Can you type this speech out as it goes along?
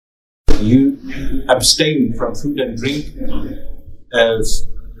you abstain from food and drink,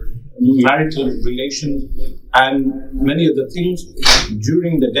 marital relations, and many other things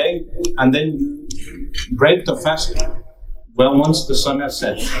during the day, and then you break the fast once the sun has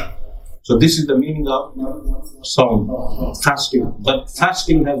set. So this is the meaning of fasting. But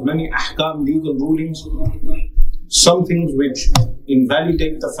fasting has many ahkam, legal rulings. Some things which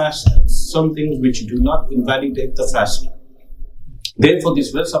invalidate the fast, some things which do not invalidate the fast. Therefore, this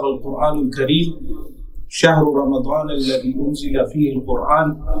verse of Al-Quran al-Kareem, شهر رمضان الذي أنزل فيه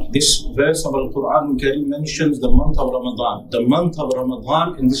القرآن, this verse of Al-Quran al-Kareem mentions the month of Ramadan. The month of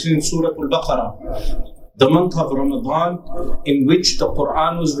Ramadan, and this is in Surah Al-Baqarah, the month of Ramadan in which the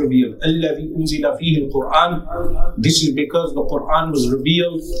Quran was revealed. الذي أنزل فيه القرآن. This is because the Quran was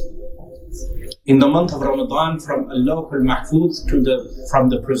revealed in the month of Ramadan from Allah al-Mahfuz from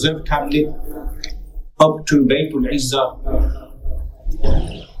the preserved tablet up to Baytul Izzah.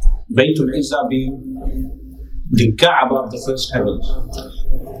 Baytul Izzah being the Kaaba of the first heavens.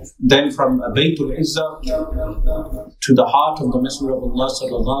 Then from Baytul Izzah to the heart of the Messenger of Allah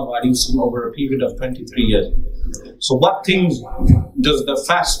sallallahu alaihi wasallam over a period of 23 years. So what things does the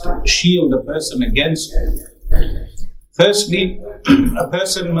fast shield a person against? Firstly, a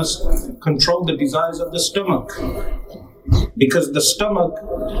person must control the desires of the stomach. Because the stomach,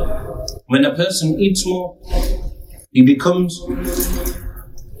 when a person eats more, he becomes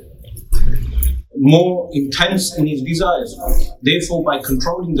more intense in his desires. Therefore, by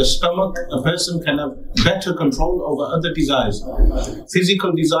controlling the stomach, a person can have better control over other desires.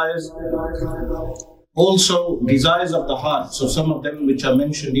 Physical desires, also desires of the heart. So some of them which are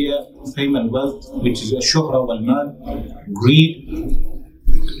mentioned here, fame and wealth, which is shuhra wal mal, greed,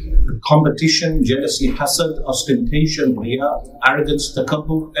 competition, jealousy, hasad, ostentation, riya, arrogance,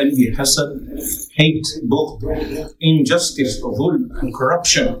 takabbur, envy, hasad, hate, bughd, injustice, dhulm, and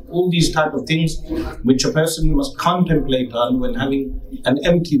corruption. All these type of things which a person must contemplate on when having an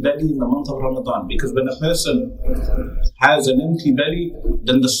empty belly in the month of Ramadan. Because when a person has an empty belly,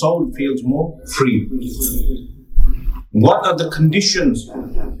 then the soul feels more free. What are the conditions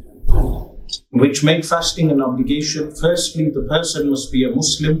which make fasting an obligation? Firstly, the person must be a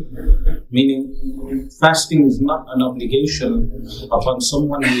Muslim, meaning fasting is not an obligation upon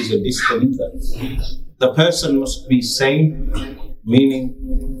someone who is a disbeliever. The person must be sane,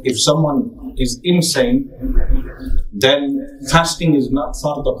 meaning if someone is insane, then fasting is not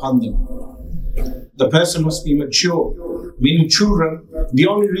fard upon them. The person must be mature, meaning children. The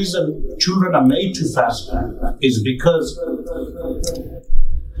only reason children are made to fast is because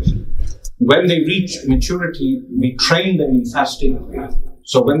when they reach maturity, we train them in fasting.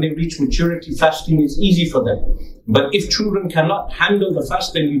 So when they reach maturity, fasting is easy for them. But if children cannot handle the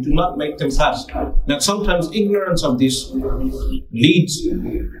fast, then you do not make them fast. Now sometimes ignorance of this leads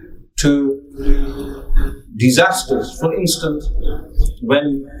to disasters. For instance,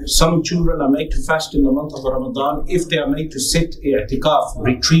 when some children are made to fast in the month of Ramadan, if they are made to sit i'tikaf,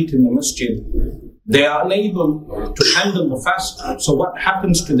 retreat in the masjid, they are unable to handle the fast. So what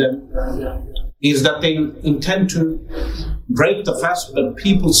happens to them is that they intend to break the fast, but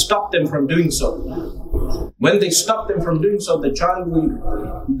people stop them from doing so. When they stop them from doing so, the child will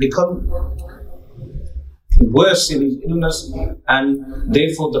become worse in his illness, and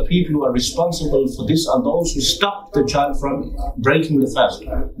therefore the people who are responsible for this are those who stop the child from breaking the fast.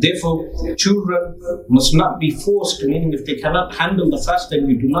 Therefore, children must not be forced, meaning if they cannot handle the fast, then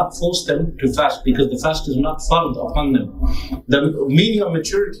you do not force them to fast, because the fast is not fard upon them. The meaning of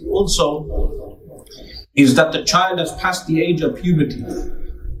maturity also is that the child has passed the age of puberty.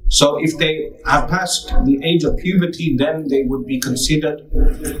 So if they have passed the age of puberty, then they would be considered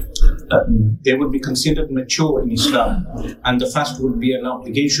mature in Islam, and the fast would be an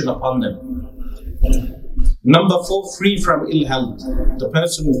obligation upon them. Number 4, free from ill health. The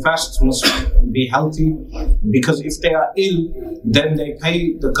person who fasts must be healthy, because if they are ill, then they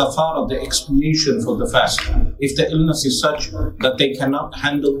pay the kafara, the expiation for the fast, if the illness is such that they cannot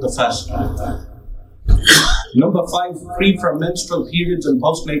handle the fast. Number 5, free from menstrual periods and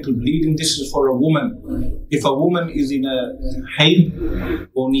postnatal bleeding. This is for a woman. If a woman is in a haid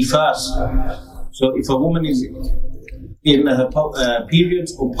or nifas, so if a woman is in her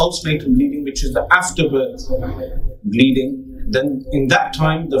periods or postnatal bleeding, which is the afterbirth bleeding, then in that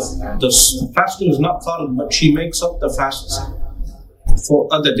time the fasting is not fard, but she makes up the fasts for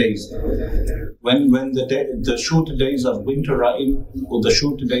other days. When the shorter days of winter are in, or the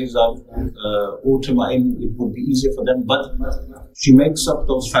shorter days of autumn are in, it would be easier for them, but she makes up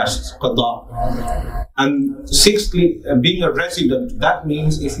those fasts, qada. And sixthly, being a resident, that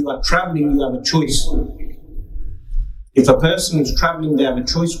means if you are traveling, you have a choice. If a person is traveling, they have a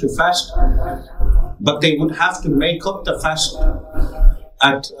choice to fast, but they would have to make up the fast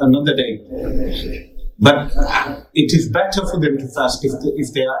at another day. But it is better for them to fast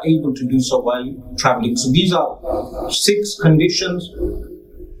if they are able to do so while traveling. So these are 6 conditions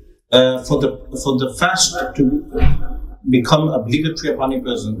for the fast to become obligatory upon a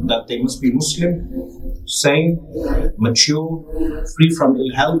person: that they must be Muslim, sane, mature, free from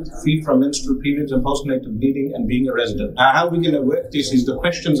ill health, free from menstrual periods and postnatal bleeding, and being a resident. Now, how we're going to work this is the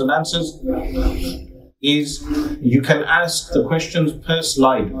questions and answers. Is you can ask the questions per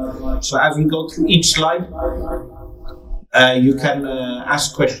slide. So as we go through each slide, you can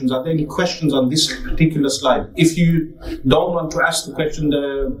ask questions. Are there any questions on this particular slide? If you don't want to ask the question,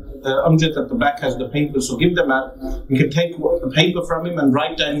 the Amjad at the back has the paper, so give them out. You can take a paper from him and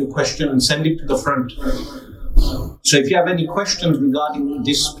write down your question and send it to the front. So if you have any questions regarding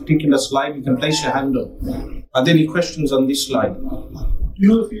this particular slide, you can place your hand up. Are there any questions on this slide? You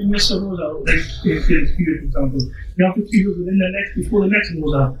know, if you miss a rosa, like if you're for example, you have to keep it within the next, before the next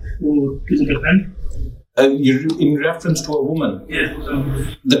rosa, or does it depend? In reference to a woman. Yeah.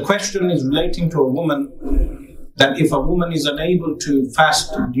 The question is relating to a woman, that if a woman is unable to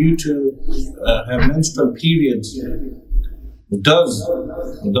fast due to her menstrual periods, does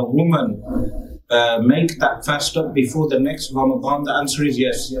the woman make that fast up before the next Ramadan? The answer is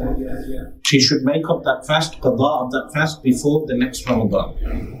yes. She should make up that fast, qada of that fast, before the next Ramadan.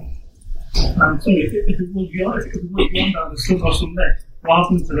 So if it was beyond that, there's still got some left. What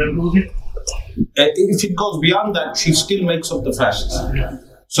happens to them, lose it? If it goes beyond that, she still makes up the fast.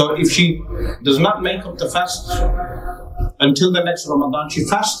 So if she does not make up the fast until the next Ramadan, she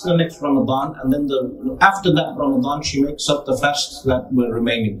fasts the next Ramadan, and then after that Ramadan, she makes up the fasts that were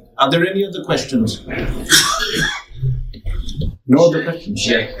remaining. Are there any other questions? No other questions?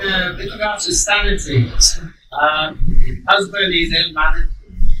 With regards to sanity, husband is ill-mannered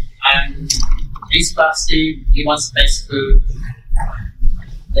and he's fasting, he wants to taste food.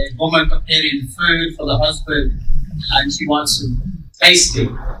 The woman preparing food for the husband and she wants to taste it.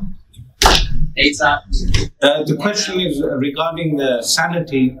 The question is regarding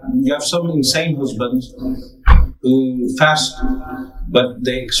sanity. You have some insane husbands who fast, but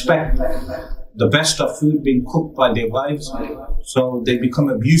they expect the best of food being cooked by their wives, so they become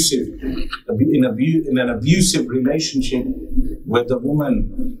abusive in an abusive relationship where the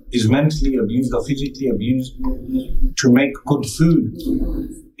woman is mentally abused or physically abused to make good food.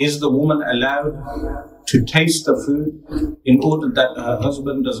 Is the woman allowed to taste the food in order that her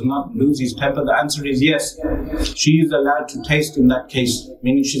husband does not lose his temper? The answer is yes. She is allowed to taste in that case,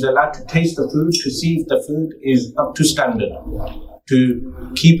 meaning she's allowed to taste the food to see if the food is up to standard,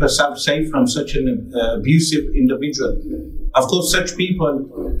 to keep herself safe from such an abusive individual. Of course, such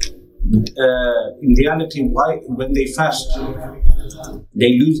people, in reality, when they fast,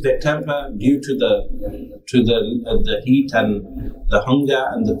 they lose their temper due to the heat and the hunger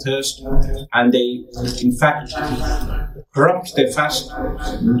and the thirst, and they, in fact, corrupt their fast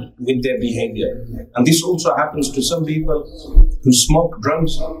with their behavior. And this also happens to some people who smoke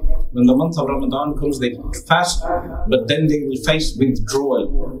drugs. When the month of Ramadan comes, they fast, but then they will face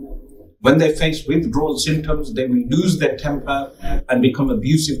withdrawal. When they face withdrawal symptoms, they will lose their temper and become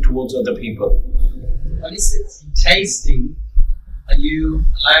abusive towards other people. When it's tasting, are you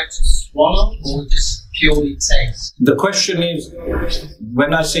allowed to swallow or just purely taste? The question is,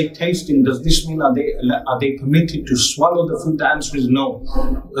 when I say tasting, does this mean are they permitted to swallow the food? The answer is no.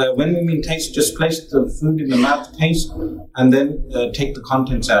 When we mean taste, just place the food in the mouth, taste, and then take the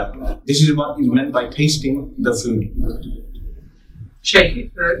contents out. This is what is meant by tasting the food. Sheikh,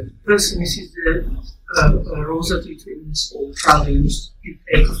 if a person misses the rosa due to illness or traveling, you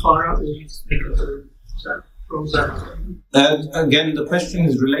pay kafara or you just make a rosa? Again, the question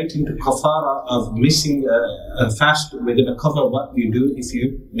is relating to kafara of missing a fast. We're going to cover what you do if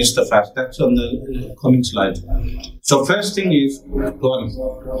you miss the fast. That's on the coming slide. So first thing is, go on.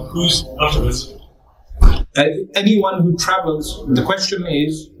 Who's afterwards? Anyone who travels, the question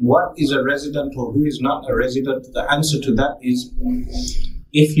is, what is a resident or who is not a resident? The answer to that is,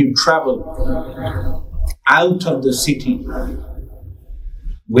 if you travel out of the city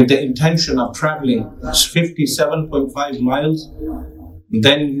with the intention of traveling 57.5 miles,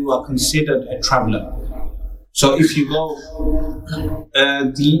 then you are considered a traveler. So if you go,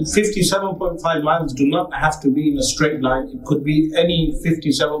 the 57.5 miles do not have to be in a straight line. It could be any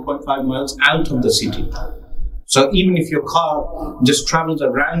 57.5 miles out of the city. So even if your car just travels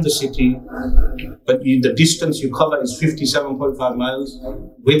around the city, but the distance you cover is 57.5 miles,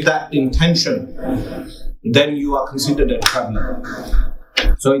 with that intention, then you are considered a traveler.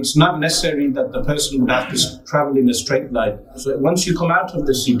 So it's not necessary that the person would have to travel in a straight line. So once you come out of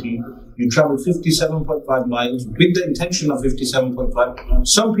the city, you travel 57.5 miles with the intention of 57.5.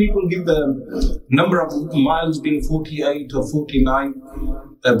 Some people give the number of miles being 48 or 49,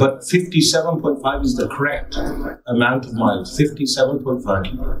 but 57.5 is the correct amount of miles,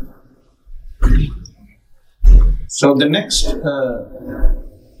 57.5. So the next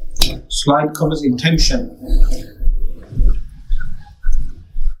slide covers intention.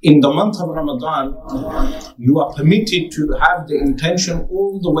 In the month of Ramadan, you are permitted to have the intention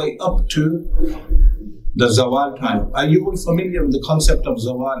all the way up to the Zawal time. Are you all familiar with the concept of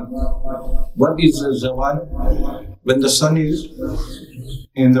Zawal? What is Zawal? When the sun is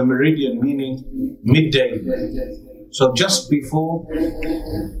in the meridian, meaning midday. So just before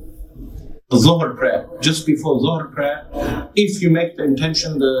Dhuhr prayer, if you make the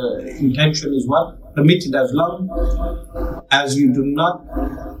intention is what? Permitted as long as you do not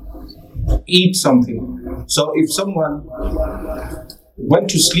eat something. So if someone went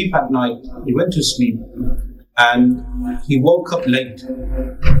to sleep at night, and he woke up late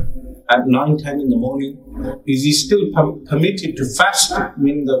at 9-10 in the morning, is he still permitted to fast,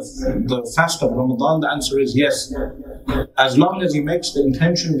 meaning the fast of Ramadan? The answer is yes, as long as he makes the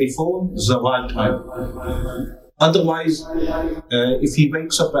intention before Zawal time. Otherwise, if he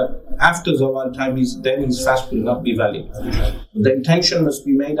wakes up after Zawal time, then his fast will not be valid. The intention must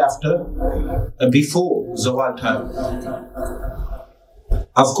be made before Zawal time.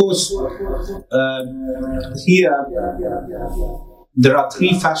 Of course, here there are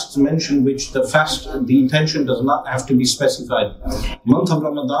 3 fasts mentioned, which the intention does not have to be specified. Month of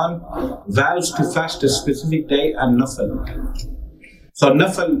Ramadan vows to fast a specific day and nafal. So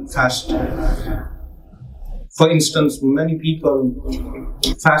nafal fast. For instance, many people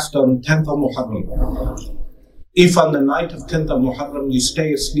fast on 10th of Muharram. If on the night of 10th of Muharram you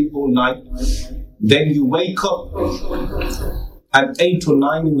stay asleep all night, then you wake up at 8 or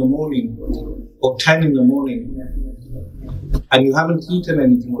 9 in the morning or 10 in the morning and you haven't eaten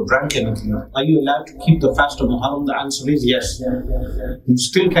anything or drank anything, are you allowed to keep the fast of Muharram? The answer is yes. You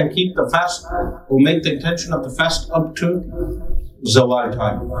still can keep the fast or make the intention of the fast up to Zawal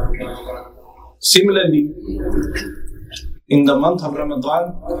time. Similarly, in the month of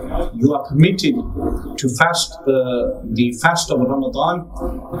Ramadan, you are permitted to fast the fast of Ramadan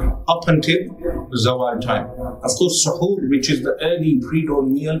up until Zawal time. Of course, suhoor, which is the early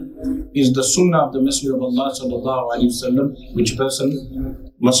pre-dawn meal, is the sunnah of the Messenger of Allah sallallahu alaihi wasallam, which a person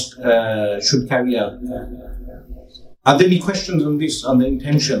should carry out. Are there any questions on this, on the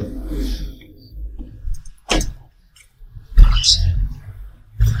intention?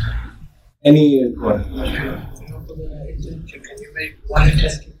 Any one? For the intention, can you make one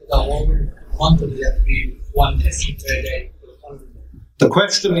intention for the whole month, or does it have to be one intention per day? The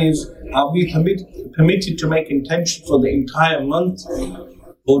question is, are we permitted to make intention for the entire month,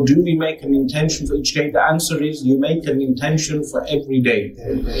 or do we make an intention for each day? The answer is, you make an intention for every day.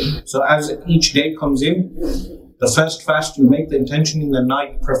 So as each day comes in, the first fast, you make the intention in the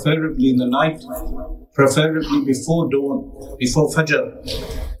night, preferably before dawn, before Fajr.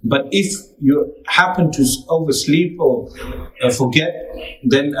 But if you happen to oversleep or forget,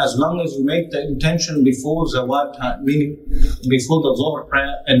 then as long as you make the intention before Zawal time, meaning before the Dhuhr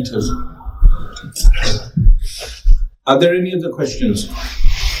prayer enters. Are there any other questions?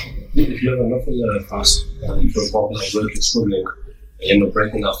 If you have enough of the fast, if you're walking at work, you're struggling, and you're not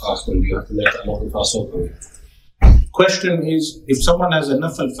breaking that fast, then you have to make that nafal fast open. Question is, if someone has a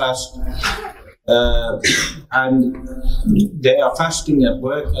nafal fast, and they are fasting at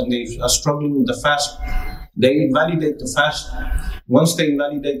work and they are struggling with the fast, they invalidate the fast. Once they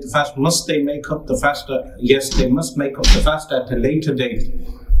invalidate the fast, must they make up the fast? Yes, they must make up the fast at a later date.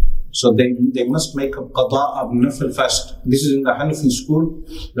 So they must make up qada of nafal fast. This is in the Hanafi school.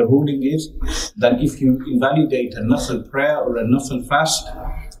 The ruling is that if you invalidate a nafal prayer or a nafal fast,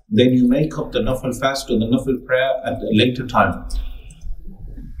 then you make up the nafal fast or the nafal prayer at a later time.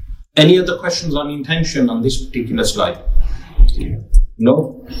 Any other questions on intention on this particular slide?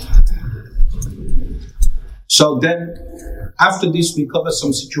 No? So then, after this, we cover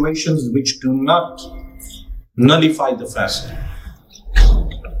some situations which do not nullify the fast.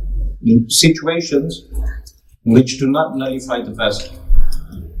 Situations which do not nullify the fast.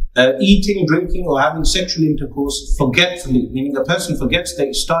 Eating, drinking, or having sexual intercourse forgetfully, meaning a person forgets,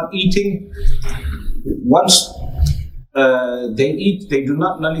 they start eating. Once they eat, they do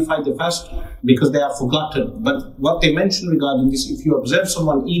not nullify the fast because they are forgotten. But what they mention regarding this, if you observe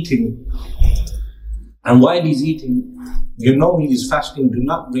someone eating, and while he's eating, you know he is fasting, do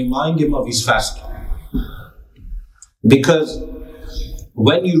not remind him of his fast. Because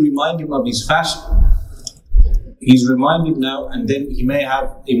when you remind him of his fast, he's reminded now, and then he may have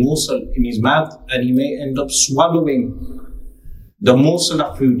a morsel in his mouth and he may end up swallowing the morsel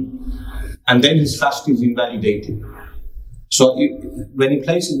of food, and then his fast is invalidated. So when he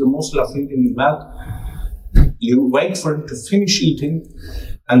places the morsel of food in his mouth, you wait for him to finish eating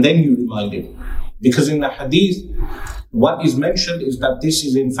and then you remind him. Because in the hadith, what is mentioned is that this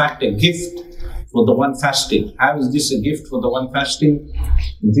is in fact a gift for the one fasting. How is this a gift for the one fasting?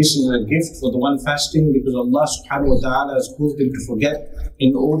 This is a gift for the one fasting because Allah subhanahu wa ta'ala has caused him to forget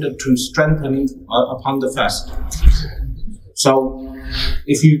in order to strengthen him upon the fast. So,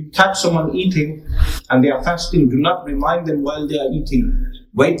 if you catch someone eating and they are fasting, do not remind them while they are eating.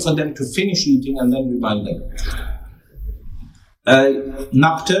 Wait for them to finish eating and then remind them.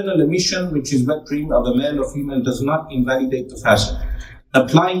 Nocturnal emission, which is wet dream of a male or female, does not invalidate the fast.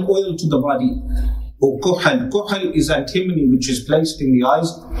 Applying oil to the body, or kuhal. Kuhal is antimony which is placed in the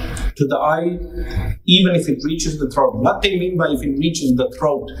eyes, to the eye, even if it reaches the throat. What they mean by if it reaches the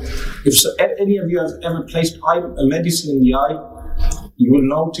throat, if any of you have ever placed a medicine in the eye, you will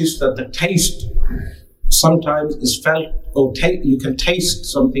notice that the taste sometimes is felt, or you can taste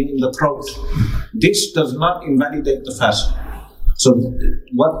something in the throat. This does not invalidate the fast. So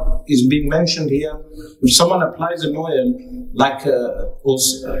what is being mentioned here, if someone applies an oil like or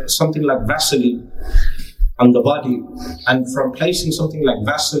something like Vaseline on the body, and from placing something like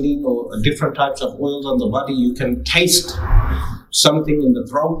Vaseline or different types of oils on the body, you can taste something in the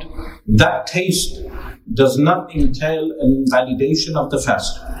throat, that taste does not entail an invalidation of the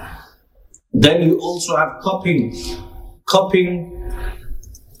fast. Then you also have cupping. Cupping,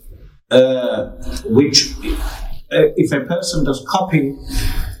 which if a person does cupping,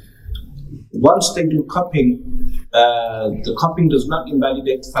 once they do cupping, the cupping does not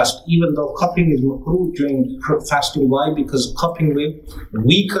invalidate the fast, even though cupping is makruh during fasting. Why? Because cupping will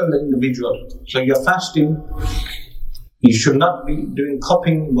weaken the individual. So you're fasting, you should not be doing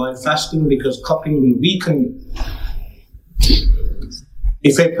cupping while fasting because cupping will weaken you.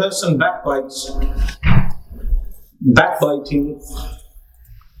 If a person backbites, backbiting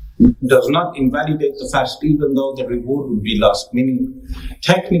does not invalidate the fast, even though the reward would be lost. Meaning,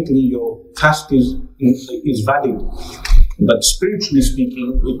 technically your fast is valid, but spiritually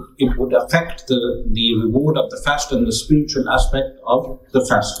speaking, it would affect the reward of the fast and the spiritual aspect of the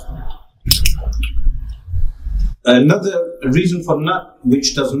fast. Another reason for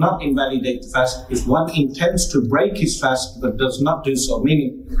which does not invalidate the fast, is one intends to break his fast but does not do so.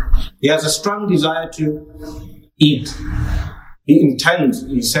 Meaning, he has a strong desire to eat. He intends,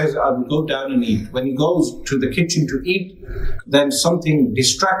 he says, I will go down and eat. When he goes to the kitchen to eat, then something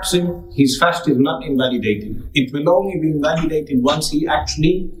distracts him, his fast is not invalidated. It will only be invalidated once he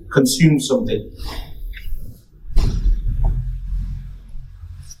actually consumes something.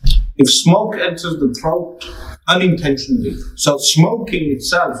 If smoke enters the throat unintentionally, so smoking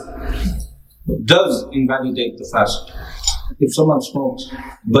itself does invalidate the fast. If someone smokes,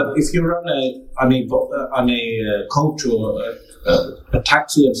 but if you're on a coach or a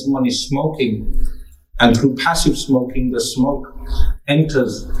taxi and someone is smoking, and through passive smoking the smoke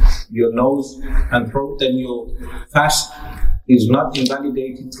enters your nose and throat, then your fast is not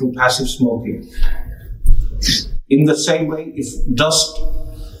invalidated through passive smoking. In the same way, if dust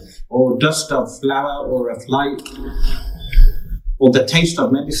of flour or a fly or the taste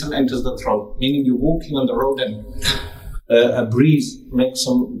of medicine enters the throat, meaning you're walking on the road and a breeze makes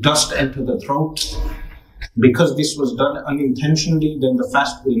some dust enter the throat, because this was done unintentionally, then the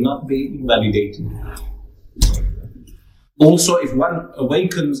fast will not be invalidated. Also, if one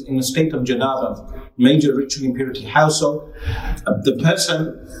awakens in a state of janaba, major ritual impurity, how so? The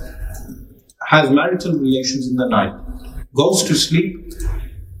person has marital relations in the night, goes to sleep,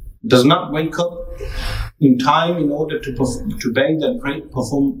 does not wake up in time in order to bathe and pray,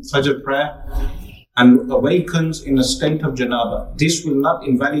 perform Fajr prayer, and awakens in a state of janaba. This will not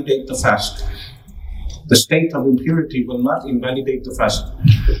invalidate the fast. The state of impurity will not invalidate the fast.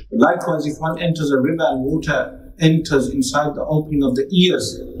 Likewise, if one enters a river and water enters inside the opening of the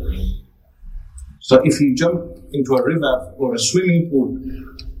ears, so if you jump into a river or a swimming pool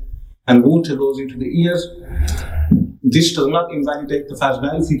and water goes into the ears, this does not invalidate the fast.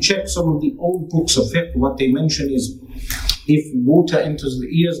 Now, if you check some of the old books of fiqh, what they mention is, if water enters the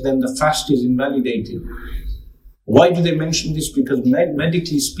ears, then the fast is invalidated. Why do they mention this? Because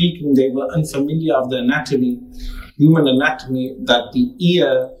medically speaking, they were unfamiliar of the anatomy, human anatomy, that the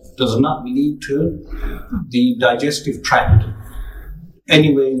ear does not lead to the digestive tract,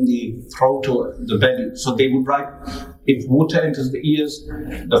 anywhere in the throat or the belly. So they would write, if water enters the ears,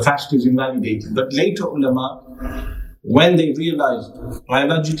 the fast is invalidated. But later ulama when they realize,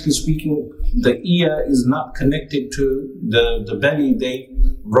 biologically speaking, the ear is not connected to the belly, they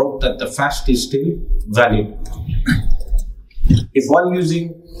wrote that the fast is still valid. If one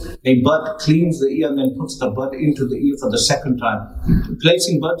using a bud cleans the ear and then puts the bud into the ear for the second time,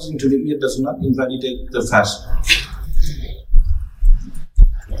 placing buds into the ear does not invalidate the fast.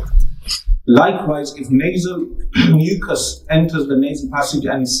 Likewise, if nasal mucus enters the nasal passage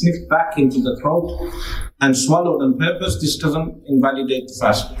and is sniffed back into the throat and swallowed on purpose, this doesn't invalidate the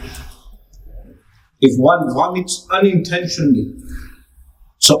fast. If one vomits unintentionally,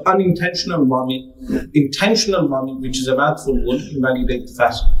 so unintentional vomit, intentional vomit, which is a mouthful, will invalidate the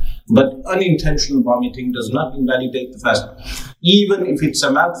fast. But unintentional vomiting does not invalidate the fast. Even if it's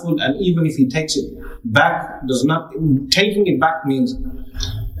a mouthful and even if he takes it back, taking it back means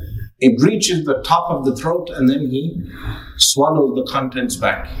it reaches the top of the throat and then he swallows the contents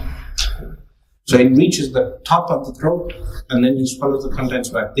back. So it reaches the top of the throat and then he swallows the contents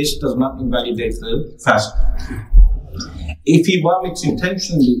back. This does not invalidate the fast. If he vomits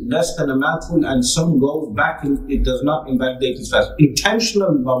intentionally less than a mouthful and some goes back, it does not invalidate his fast.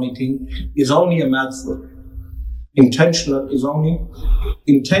 Intentional vomiting is only a mouthful. Intentional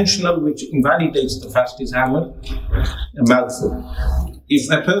which invalidates the fast is how much? A mouthful. If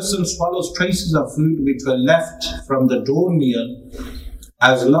a person swallows traces of food which were left from the dawn meal,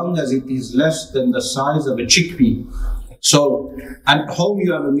 as long as it is less than the size of a chickpea. So at home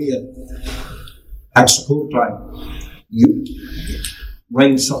you have a meal at suhoor time.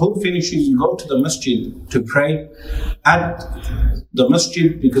 When suhoor finishes, you go to the masjid to pray at the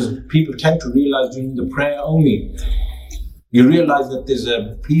masjid, because people tend to realize during the prayer only, you realize that there's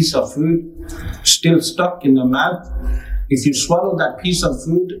a piece of food still stuck in the mouth. If you swallow that piece of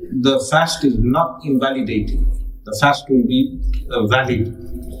food, the fast is not invalidated. The fast will be valid.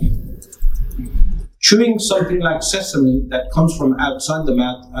 Chewing something like sesame that comes from outside the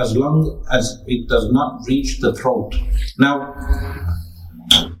mouth, as long as it does not reach the throat. Now,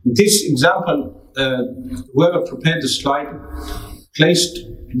 this example, whoever prepared the slide placed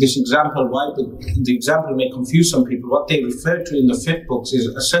this example. Why? But the example may confuse some people. What they refer to in the Fiqh books is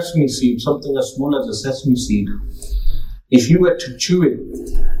a sesame seed, something as small as a sesame seed. If you were to chew it,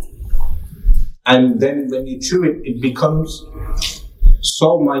 and then when you chew it, it becomes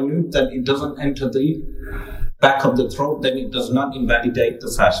so minute that it doesn't enter the back of the throat, then it does not invalidate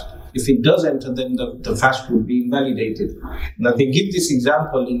the fast. If it does enter, then the fast will be invalidated. Now they give this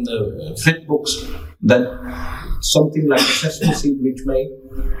example in the Fiqh books that something like a sesame seed which may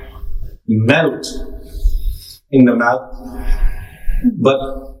melt in the mouth, but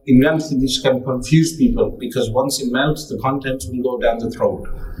in reality this can confuse people, because once it melts, the contents will go down the throat.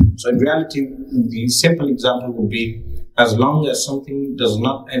 So in reality, the simple example would be, as long as something does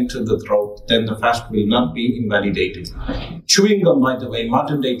not enter the throat, then the fast will not be invalidated. Chewing gum, by the way,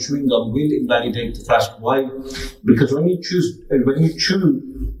 modern day chewing gum will invalidate the fast. Why? Because when you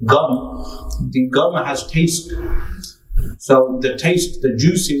chew gum, the gum has taste. So the taste, the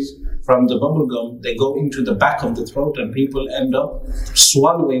juices from the bubble gum, they go into the back of the throat and people end up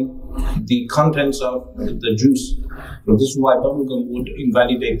swallowing the contents of the juice. So this is why bubble gum would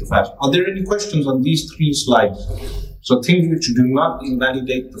invalidate the fast. Are there any questions on these three slides? So things which do not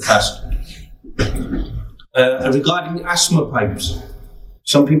invalidate the fast. Regarding asthma pipes,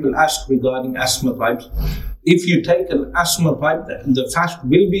 some people ask regarding asthma pipes. If you take an asthma pipe, the fast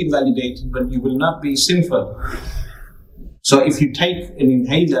will be invalidated, but you will not be sinful. So if you take an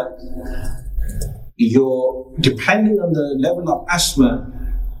inhaler, you're depending on the level of asthma.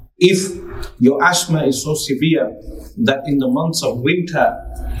 If your asthma is so severe that in the months of winter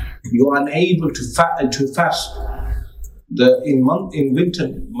you're unable to fast, in winter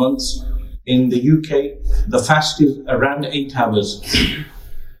months in the UK, the fast is around 8 hours.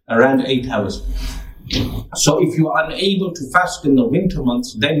 Around 8 hours. So if you are unable to fast in the winter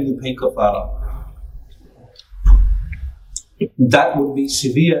months, then you pay kafara. That would be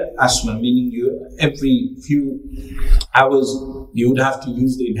severe asthma, meaning every few hours you would have to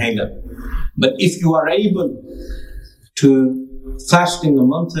use the inhaler. But if you are able to fast in the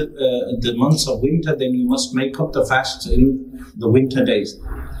months of winter, then you must make up the fasts in the winter days.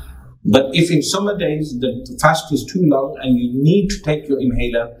 But if in summer days the fast is too long and you need to take your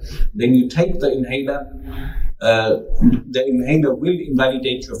inhaler, then you take the inhaler. The inhaler will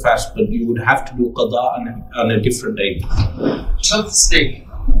invalidate your fast, but you would have to do qada on a different day. Toothstick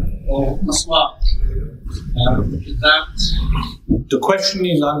or maswak. The question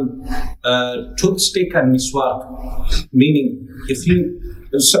is on toothstick and miswak, meaning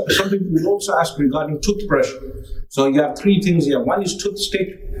some people will also ask regarding toothbrush. So you have three things here. One is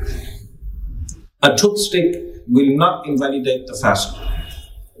toothstick. A toothstick will not invalidate the fast.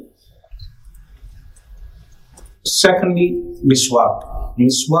 Secondly, miswak.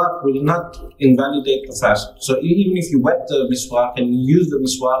 Miswak will not invalidate the fast. So even if you wet the miswak and you use the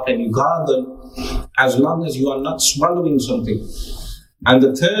miswak and you gargle, as long as you are not swallowing something. And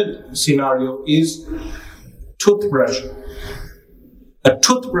the third scenario is toothbrush. A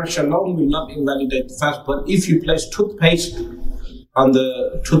toothbrush alone will not invalidate the fast, but if you place toothpaste on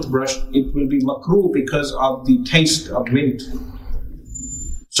the toothbrush, it will be makruh because of the taste of mint.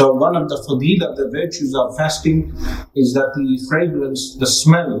 So one of the fadilah, the virtues of fasting, is that the fragrance, the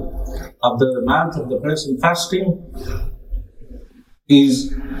smell of the mouth of the person fasting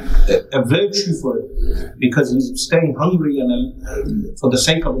is a virtue for it, because he's staying hungry and for the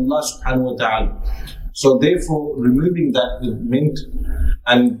sake of Allah subhanahu wa ta'ala. So therefore, removing that with mint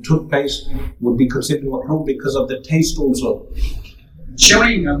and toothpaste would be considered makruh because of the taste also.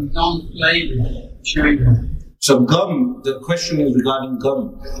 Chewing gum, non-flavored chewing gum. So gum, the question is regarding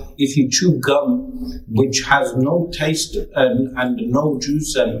gum. If you chew gum which has no taste and no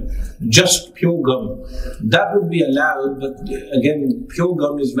juice and just pure gum, that would be allowed, but again, pure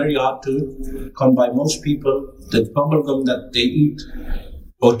gum is very hard to come by. Most people, the bubble gum that they eat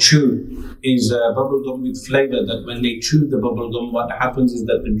or chew is bubble gum with flavor, that when they chew the bubble gum, what happens is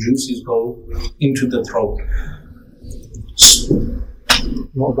that the juices go into the throat.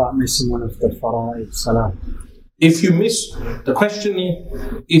 What about missing one of the fara'id salah? If you miss, the question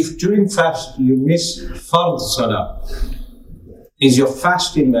is, if during fast you miss fard salah, is your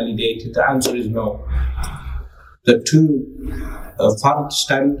fast invalidated? The answer is no. The two fard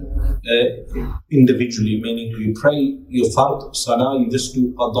stand individually, meaning you pray your fard salah, you just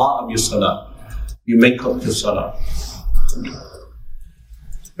do qada of your salah. You make up your salah.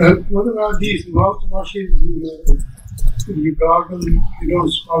 What about these mouthwashes? You gargle, you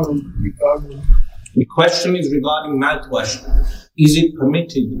don't swallow, you gargle. The question is regarding mouthwash. Is it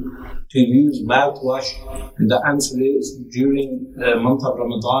permitted to use mouthwash? And the answer is, during the month of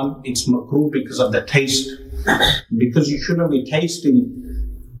Ramadan, it's makruh because of the taste. Because you shouldn't be tasting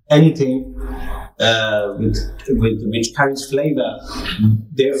anything with which carries flavor.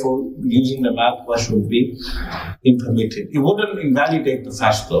 Therefore, using the mouthwash would be impermitted. It wouldn't invalidate the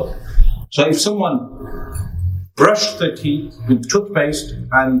fast though. So if someone brushed their teeth with toothpaste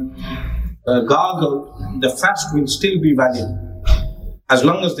and gargle, the fast will still be valid as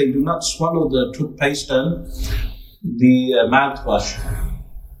long as they do not swallow the toothpaste and the mouthwash.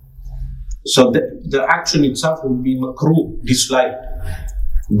 So the action itself would be makruh, disliked,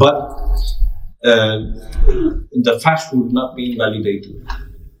 but the fast would not be invalidated.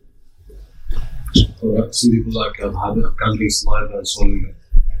 Some people like gathering saliva and swallowing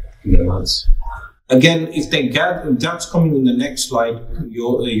in their mouths. Again, if they gather, that's coming in the next slide.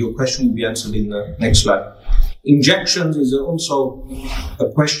 Your question will be answered in the next slide. Injections is also a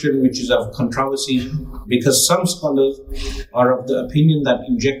question which is of controversy, because some scholars are of the opinion that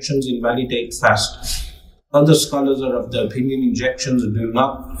injections invalidate fast. Other scholars are of the opinion injections do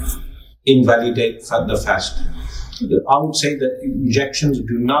not invalidate the fast. I would say that injections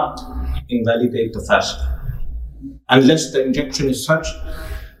do not invalidate the fast, unless the injection is such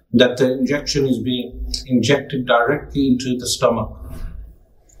that the injection is being injected directly into the stomach.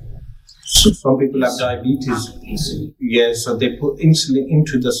 So some people have diabetes, so they put insulin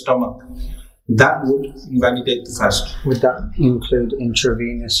into the stomach. That would invalidate the fast. Would that include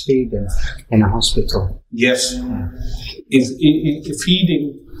intravenous feeding in a hospital? Yes. If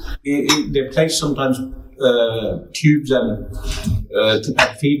feeding, they place sometimes tubes and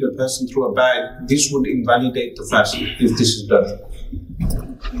to feed a person through a bag. This would invalidate the fast if this is done.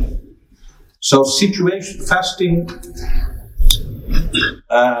 So situation fasting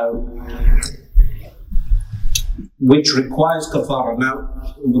which requires kafara.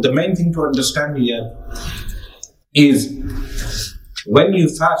 Now, the main thing to understand here is when you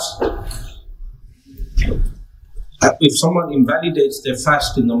fast, if someone invalidates their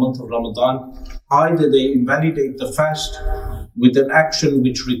fast in the month of Ramadan, either they invalidate the fast with an action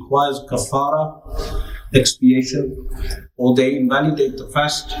which requires kafara, expiation, or they invalidate the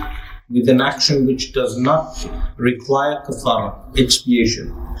fast with an action which does not require kafara,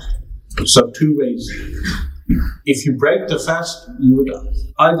 expiation. So two ways. If you break the fast, you would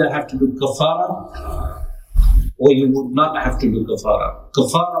either have to do kafara or you would not have to do kafara.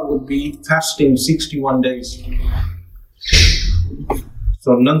 Kafara would be fasting 61 days.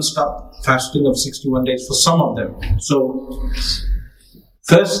 So non-stop fasting of 61 days for some of them. So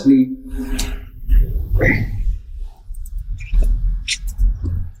firstly,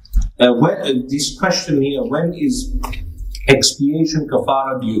 this question here, when is expiation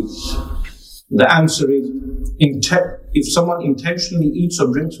kafara due? The answer is, if someone intentionally eats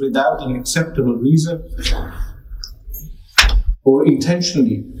or drinks without an acceptable reason, or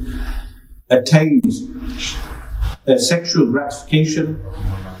intentionally attains a sexual gratification,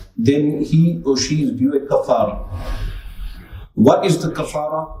 then he or she is due a kafara. What is the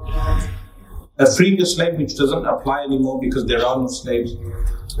kafara? Freeing a slave, which doesn't apply anymore because there are no slaves.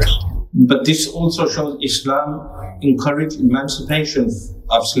 But this also shows Islam encouraged emancipation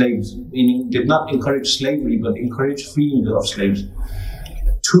of slaves, meaning did not encourage slavery, but encouraged freeing of slaves.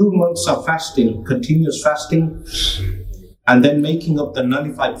 2 months of fasting, continuous fasting, and then making up the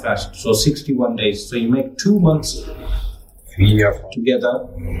nullified fast, so 61 days. So you make 2 months together,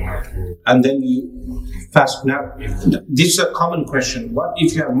 and then you fast. Now, this is a common question. What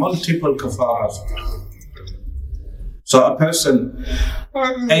if you have multiple kafaras? So a person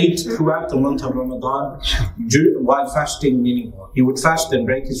ate throughout the month of Ramadan while fasting, meaning he would fast and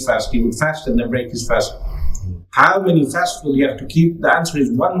break his fast, he would fast and then break his fast. How many fasts will you have to keep? The answer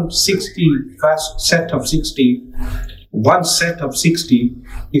is 160 fast, set of 60. One set of 60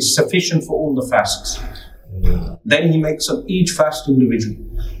 is sufficient for all the fasts. Then he makes up each fast individually.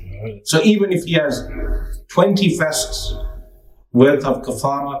 So even if he has 20 fasts worth of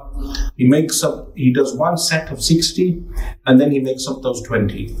kafara, he does one set of 60 and then he makes up those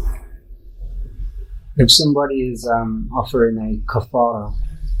 20. If somebody is offering a kafara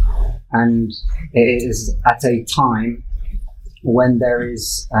and it is at a time when there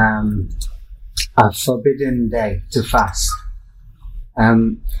is a forbidden day to fast,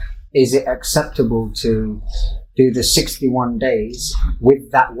 is it acceptable to do the 61 days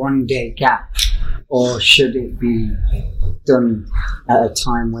with that 1 day gap, or should it be done at a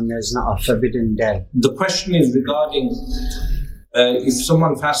time when there's not a forbidden day? The question is regarding if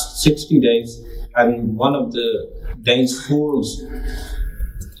someone fasts 60 days and one of the days falls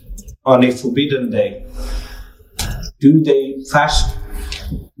on a forbidden day, do they fast?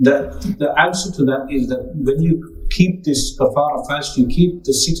 The answer to that is that when you keep this kafara fast, you keep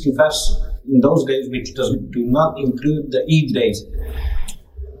the 60 fasts in those days which do not include the Eid days.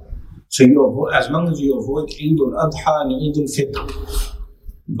 So as long as you avoid Eid al-Adha and Eid al-Fitr,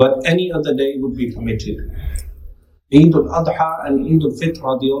 but any other day would be permitted. Eid al-Adha and Eid al-Fitr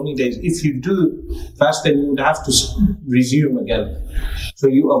are the only days. If you do fast, then you would have to resume again. So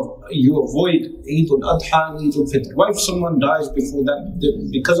you avoid Eid al-Adha and Eid al-Fitr. What if someone dies before that?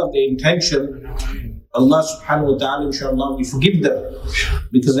 Because of the intention, Allah subhanahu wa ta'ala, inshallah, we forgive them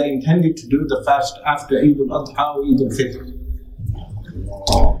because they intended to do the fast after Eid al-Adha or Eid al-Fitr.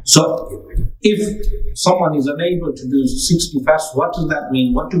 So if someone is unable to do 60 fasts, what does that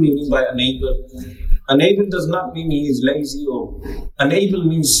mean? What do we mean by unable? Unable does not mean he is lazy, or unable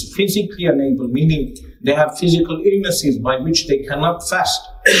means physically unable, meaning they have physical illnesses by which they cannot fast.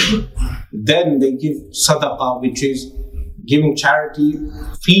 Then they give sadaqah, which is giving charity,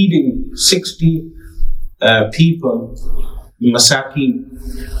 feeding 60 people, masakin,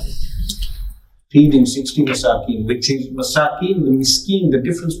 feeding 60 masakin, which is masakin, the miskin, the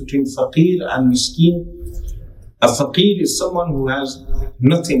difference between faqir and miskin. A faqir is someone who has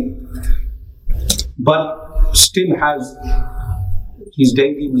nothing, but still has his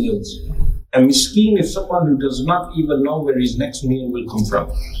daily meals. A miskin is someone who does not even know where his next meal will come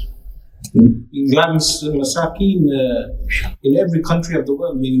from. Masakin in every country of the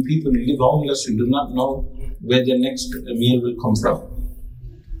world, meaning people who live homeless, who do not know where their next meal will come from.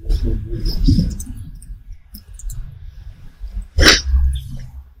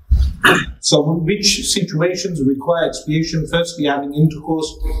 So which situations require expiation? Firstly, having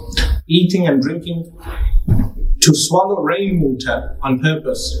intercourse, eating and drinking, to swallow rainwater on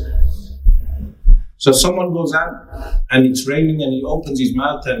purpose. So someone goes out and it's raining and he opens his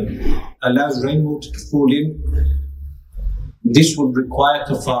mouth and allows rainwater to fall in. This would require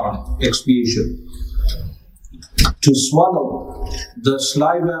kafara, expiation. To swallow the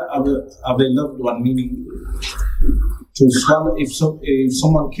saliva of a loved one, meaning to swallow, if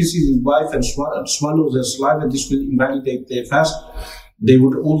someone kisses his wife and swallows their saliva, this will invalidate their fast. They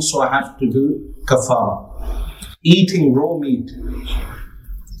would also have to do kafara. Eating raw meat.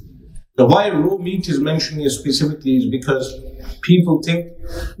 The why raw meat is mentioned here specifically is because people think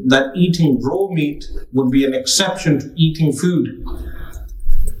that eating raw meat would be an exception to eating food.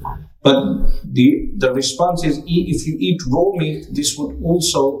 But the response is, if you eat raw meat, this would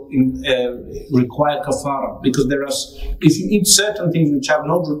also require kafara, because if you eat certain things which have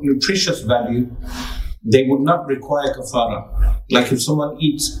no nutritious value, they would not require kafara. Like if someone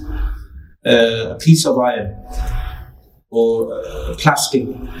eats a piece of iron, or plastic,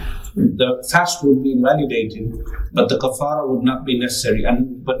 the fast would be invalidated, but the kafara would not be necessary.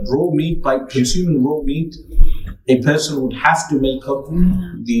 But raw meat, by consuming raw meat, a person would have to make up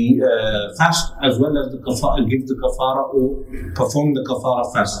the fast as well as the kafara, give the kafara or perform the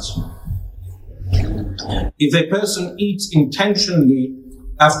kafara fasts. If a person eats intentionally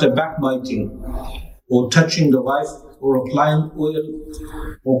after backbiting or touching the wife or applying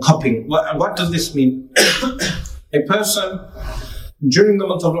oil or cupping, what does this mean? A person during the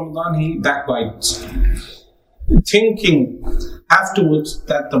month of Ramadan, he backbites, thinking afterwards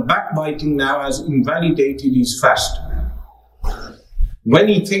that the backbiting now has invalidated his fast. When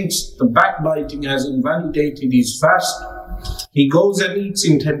he thinks the backbiting has invalidated his fast, he goes and eats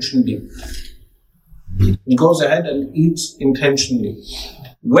intentionally. He goes ahead and eats intentionally.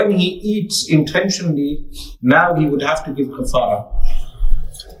 When he eats intentionally, now he would have to give kafara.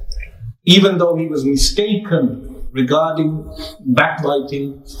 Even though he was mistaken regarding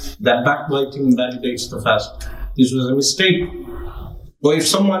backbiting, that backbiting invalidates the fast. This was a mistake. Or if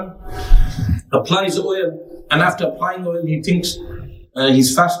someone applies oil, and after applying oil he thinks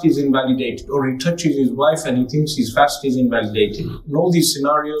his fast is invalidated, or he touches his wife and he thinks his fast is invalidated. In all these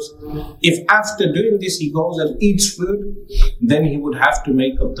scenarios, if after doing this he goes and eats food, then he would have to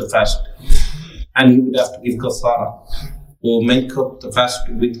make up the fast, and he would have to give kafara, or make up the fast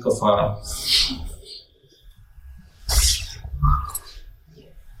with kafara.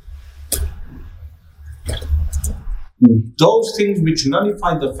 Those things which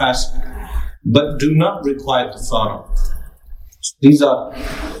nullify the fast but do not require kafara. These are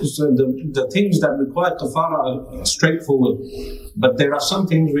the things that require kafara are straightforward, but there are some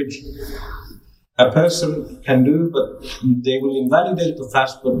things which a person can do, but they will invalidate the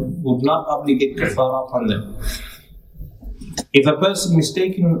fast but would not obligate kafara upon them. If a person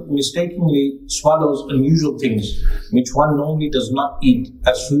mistakenly swallows unusual things which one normally does not eat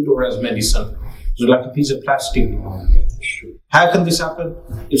as food or as medicine, so like a piece of plastic, how can this happen?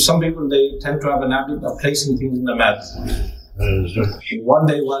 If some people, they tend to have an habit of placing things in the mouth. One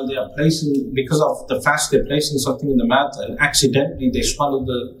day while they are placing, because of the fast, they're placing something in the mouth and accidentally they swallow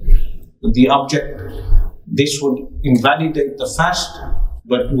the object. This would invalidate the fast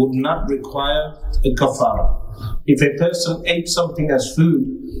but would not require a kafara. If a person ate something as food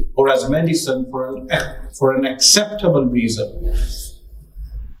or as medicine for an acceptable reason,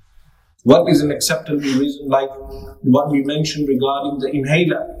 what is an acceptable reason? Like what we mentioned regarding the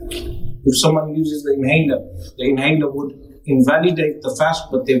inhaler. If someone uses the inhaler would invalidate the fast,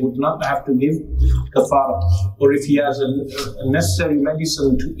 but they would not have to give kafara. Or if he has a necessary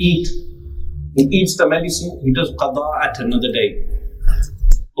medicine to eat, he eats the medicine, he does qada at another day.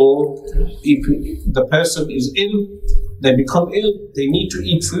 Or if the person is ill, they become ill, they need to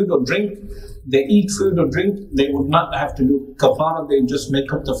eat food or drink, they eat food or drink, they would not have to do kafara, they just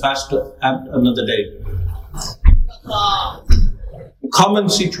make up the fast at another day. Common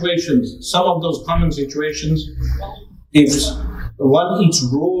situations, some of those common situations, if one eats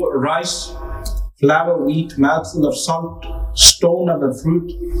raw rice, flour, wheat, mouthful of salt, stone of a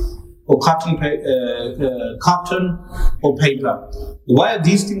fruit, or cotton or paper. Why are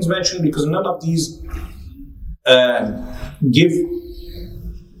these things mentioned? Because none of these give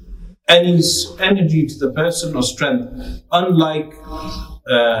any energy to the person or strength, unlike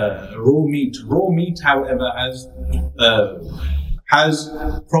raw meat. Raw meat, however, has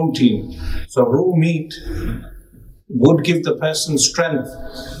protein. So raw meat would give the person strength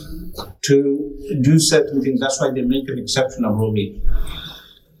to do certain things. That's why they make an exception of raw meat.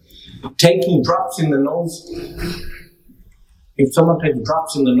 Taking drops in the nose, if someone takes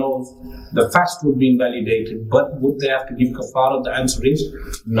drops in the nose, the fast would be invalidated, but would they have to give kafara? The answer is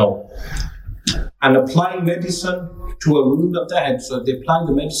no. And applying medicine to a wound of the head, so they apply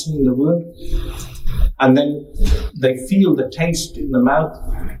the medicine in the wound, and then they feel the taste in the mouth,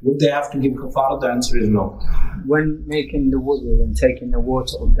 would they have to give kafara? The answer is no. When making the wudu and taking the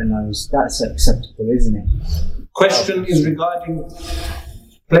water up the nose, that's acceptable, isn't it? Question is regarding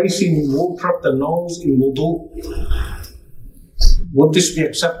placing water up the nose in wudu. Would this be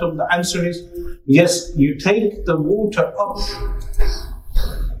acceptable? The answer is yes. You take the water up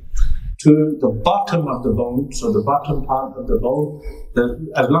to the bottom of the bone, so the bottom part of the bone,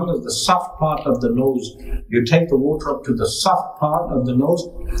 as long as the soft part of the nose, you take the water up to the soft part of the nose.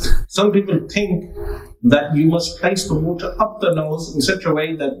 Some people think that you must place the water up the nose in such a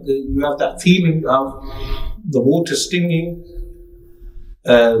way that you have that feeling of the water stinging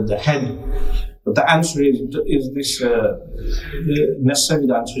the head. But the answer is this necessary?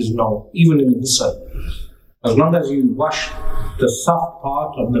 The answer is no, even in ghusl. As long as you wash the soft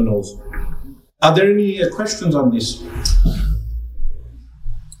part of the nose. Are there any questions on this?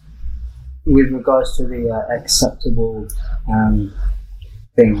 With regards to the acceptable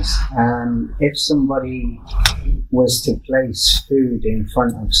things, if somebody was to place food in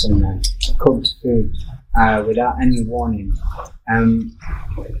front of someone, cooked food, without any warning,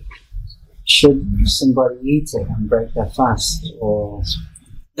 should somebody eat it and break their fast? Or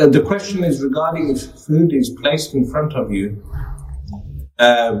the question is regarding if food is placed in front of you.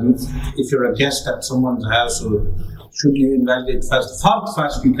 If you're a guest at someone's house, or should you invalidate fast? Fard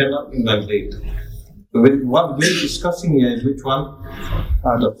fast you cannot invalidate. What we're discussing here is which one?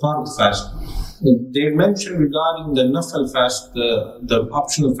 The fard fast. They mentioned regarding the nafal fast, the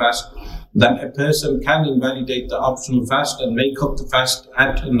optional fast, that a person can invalidate the optional fast and make up the fast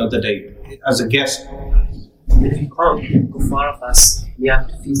at another day as a guest. If you can't kafara fast, you have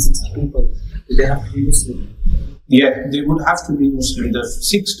to feed 60 people. Do they have to be Muslim? Yeah, they would have to be Muslim. The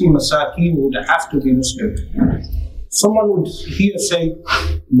 60 masakin would have to be Muslim. Someone would here say,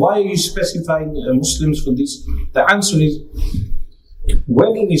 why are you specifying Muslims for this? The answer is,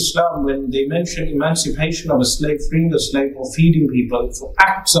 when in Islam, when they mention emancipation of a slave, freeing a slave, or feeding people for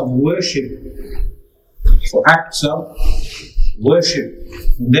acts of worship,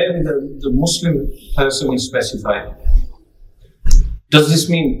 then the Muslim person is specified. Does this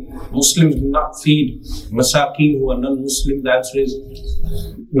mean Muslims do not feed masakin who are non-Muslim? The answer is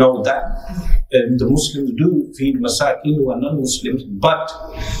no, that the Muslims do feed masakin who are non-Muslims, but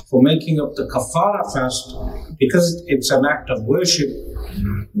for making up the kafara fast, because it's an act of worship,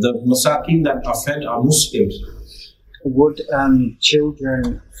 the masakin that are fed are Muslims. would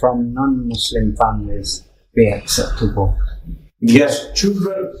children from non-Muslim families be acceptable? Yes,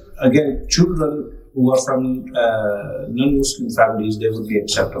 children who are from non-Muslim families, they would be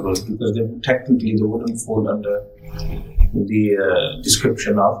acceptable because technically they wouldn't fall under the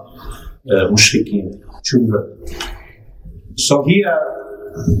description of mushrikeen, children. So here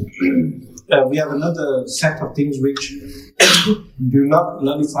we have another set of things which do not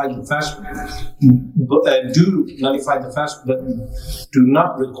nullify the fast, do nullify the fast, but do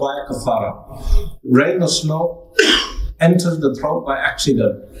not require kafara. Rain or snow enters the throat by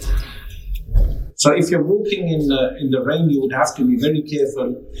accident. So if you're walking in the rain, you would have to be very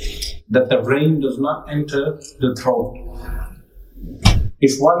careful that the rain does not enter the throat.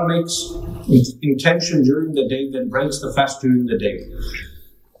 If one makes intention during the day, then breaks the fast during the day.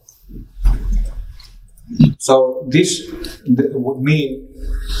 So this would mean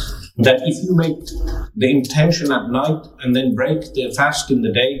that if you make the intention at night and then break the fast in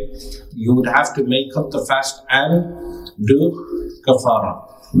the day, you would have to make up the fast and do kafara.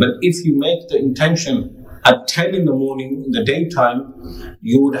 But if you make the intention at 10 in the morning, in the daytime,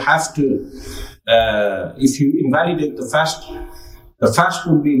 you would have to, if you invalidate the fast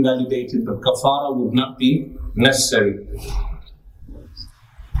would be invalidated, but kafara would not be necessary.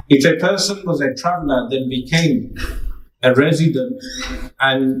 If a person was a traveler, then became a resident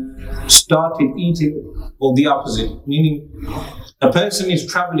and started eating, or the opposite, meaning a person is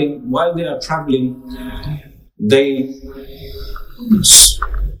traveling, while they are traveling, they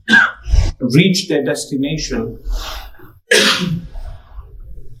reach their destination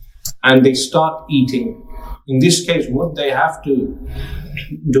and they start eating. In this case, would they have to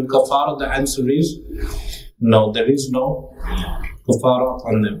do kafara? The answer is no, there is no kafara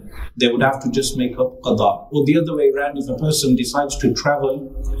on them. They would have to just make up qada. Or the other way around, if a person decides to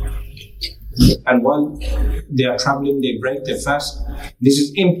travel and while they are traveling they break their fast, this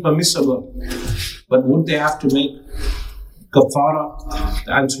is impermissible. But would they have to make kafara?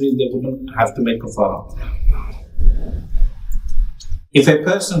 The answer is they wouldn't have to make kafara. If a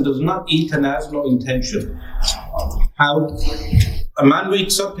person does not eat and has no intention, how? A man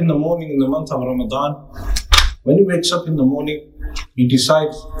wakes up in the morning in the month of Ramadan. When he wakes up in the morning, he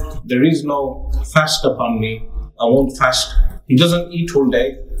decides there is no fast upon me, I won't fast. He doesn't eat all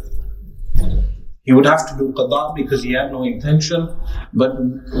day. He would have to do qada because he had no intention. But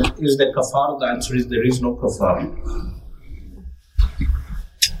is there kafara? The answer is there is no kafara.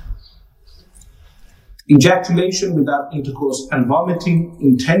 Ejaculation without intercourse and vomiting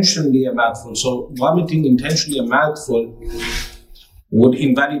intentionally a mouthful. So vomiting intentionally a mouthful would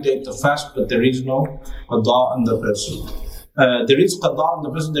invalidate the fast, but there is no qada on the person. There is qada on the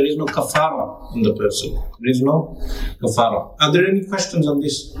person, there is no kafara on the person. There is no kafara. Are there any questions on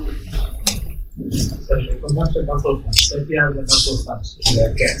this? But not the muscle fast. So if you have the muscle fast,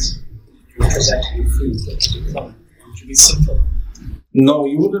 the gas, which is actually food that's become, which would be simple. No,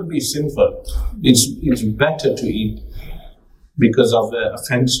 you wouldn't be sinful. It's better to eat because of the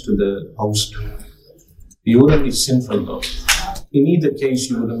offense to the host. You wouldn't be sinful though. In either case,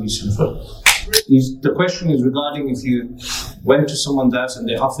 you wouldn't be sinful. The question is regarding if you went to someone's house and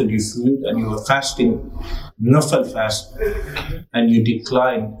they offered you food and you were fasting, nafal fast, and you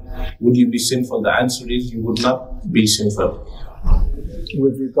declined, would you be sinful? The answer is you would not be sinful.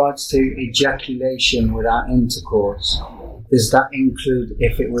 With regards to ejaculation without intercourse, does that include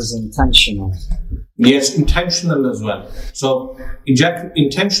if it was intentional? Yes, intentional as well. So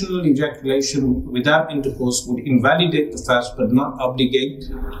intentional ejaculation without intercourse would invalidate the fast but not obligate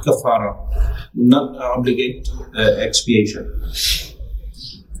kafara, would not obligate expiation.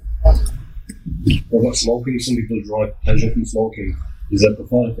 What about smoking? Some people draw pleasure from smoking. Is that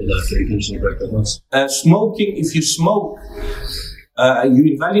kafara for that? So you intentionally break the fast? Smoking, if you smoke, you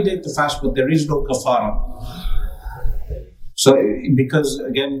invalidate the fast, but there is no kafara. So, because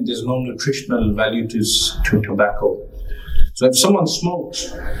again, there's no nutritional value to tobacco. So if someone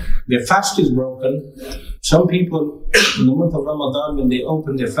smokes, their fast is broken. Some people, in the month of Ramadan, when they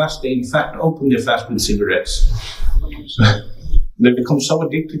open their fast, they in fact open their fast with cigarettes. So they become so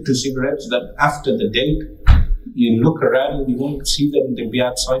addicted to cigarettes that after the date, you look around and you won't see them, they'll be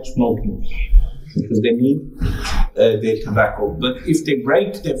outside smoking because they need their tobacco. But if they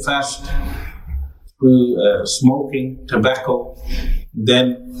break their fast through smoking, tobacco,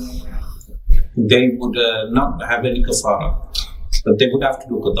 then they would not have any kafara, but they would have to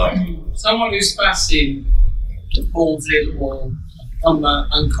do qada. Someone who's fasting falls ill or become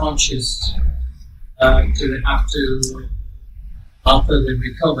unconscious, do they have to, after they've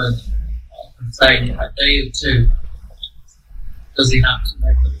recovered, say a day or two, does he have to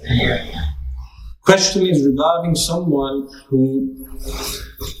make the prayer? Question is regarding someone who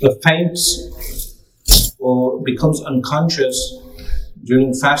faints or becomes unconscious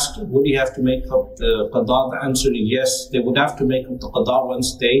during fast, would he have to make up the qada? The answer is yes, they would have to make up the qada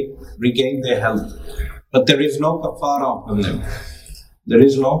once they regain their health. But there is no kafara upon them. There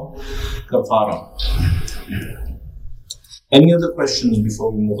is no kafara. Any other questions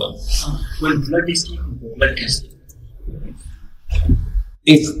before we move on? Well, blood is blood test.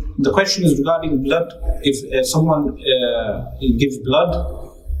 If the question is regarding blood, if someone gives blood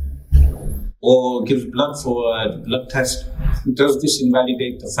or gives blood for a blood test, does this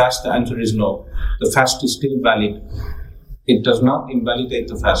invalidate the fast? The answer is no. The fast is still valid. It does not invalidate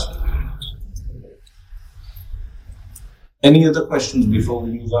the fast. Any other questions before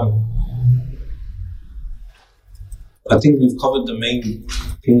we move on? I think we've covered the main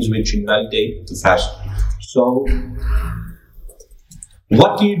things which invalidate the fast. So,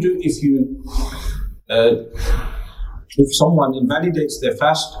 what do you do if someone invalidates their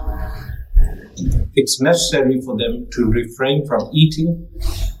fast? It's necessary for them to refrain from eating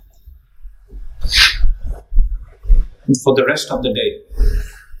for the rest of the day.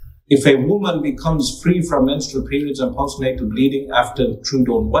 If a woman becomes free from menstrual periods and postnatal bleeding after true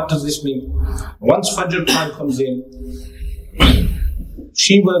dawn, what does this mean? Once Fajr time comes in,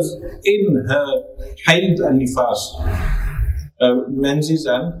 she was in her haid and nifas, menses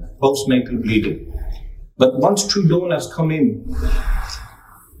and postnatal bleeding. But once true dawn has come in,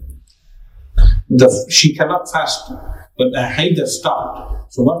 she cannot fast, but her haid has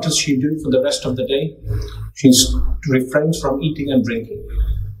stopped. So what does she do for the rest of the day? She refrains from eating and drinking.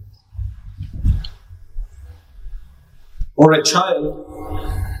 Or a child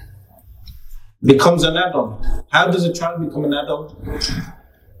becomes an adult. How does a child become an adult?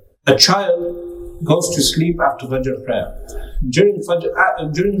 A child goes to sleep after Fajr prayer. During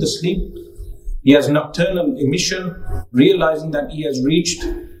the sleep, he has nocturnal emission, realizing that he has reached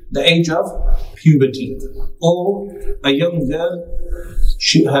the age of puberty. Or a young girl,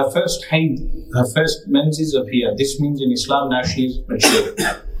 her first haid, her first menses appear. This means in Islam now she is mature.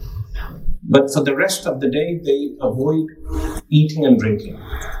 But for the rest of the day, they avoid eating and drinking.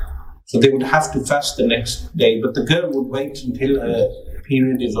 So they would have to fast the next day. But the girl would wait until her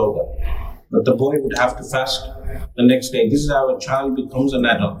period is over. But the boy would have to fast the next day. This is how a child becomes an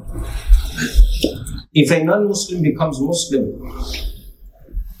adult. If a non-Muslim becomes Muslim,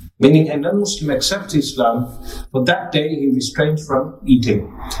 meaning a non-Muslim accepts Islam, for that day he restrains from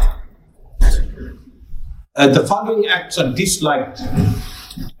eating. The following acts are disliked.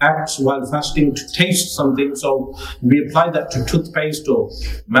 Acts while fasting: to taste something, so we apply that to toothpaste or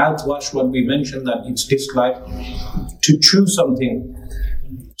mouthwash, what we mentioned that it's disliked. To chew something.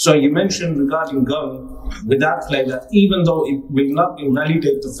 So you mentioned regarding gum without flavor, even though it will not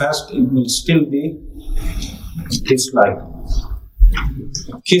invalidate the fast, it will still be disliked.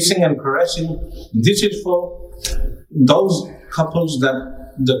 Kissing and caressing, this is for those couples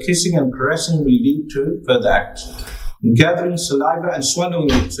that the kissing and caressing will lead to further acts. gathering saliva and swallowing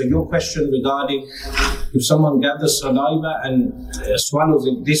it. So your question regarding if someone gathers saliva and swallows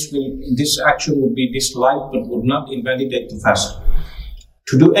it, this action would be disliked but would not invalidate the fast.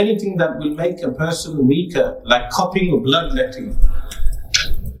 To do anything that will make a person weaker, like cupping or bloodletting.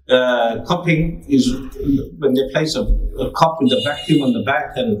 Cupping is when they place a cup with a vacuum on the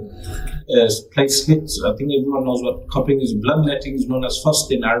back and place slits. I think everyone knows what cupping is. Bloodletting is known as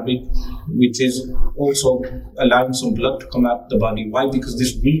fast in Arabic, which is also allowing some blood to come out of the body. Why? Because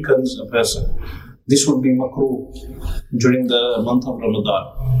this weakens a person. This would be makruh during the month of Ramadan.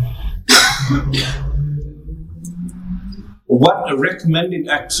 What are recommended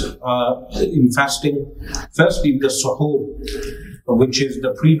acts in fasting? Firstly, the suhoor, which is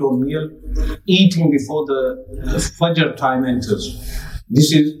the pre-dawn meal, eating before the Fajr time enters.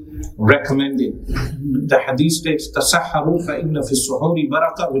 This is recommended. The hadith states, "Tasahharu fa inna fi suhuri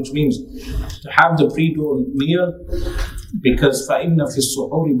barakah," which means to have the pre-dawn meal, because fa inna fi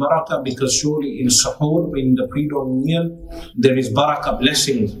suhuri barakah, because surely in suhoor, in the pre-dawn meal, there is barakah,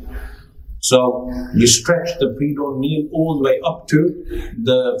 blessings. So you stretch the pre-dawn meal all the way up to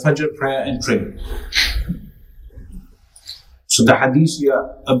the Fajr prayer entering. So the hadith here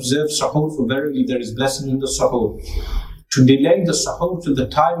observes suhoor, for verily there is blessing in the suhoor. To delay the suhoor to the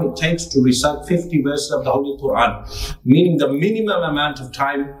time it takes to recite 50 verses of the Holy Quran, meaning the minimum amount of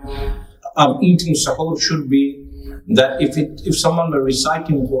time of eating suhoor should be that if someone were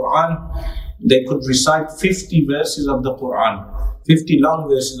reciting Quran, they could recite 50 verses of the Quran, 50 long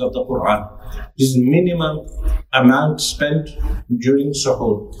verses of the Quran. This is minimum amount spent during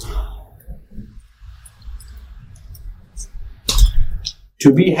suhoor.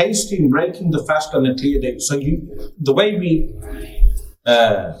 To be hasty in breaking the fast on a clear day. So the way we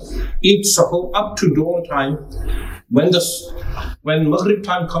eat suhoor up to dawn time, when Maghrib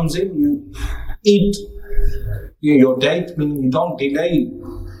time comes in, you eat your date, meaning you don't delay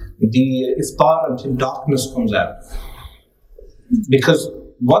the iftar until darkness comes out. Because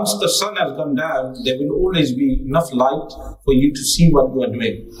once the sun has gone down, there will always be enough light for you to see what you are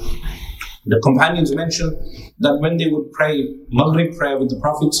doing. The companions mentioned that when they would pray Maghrib prayer with the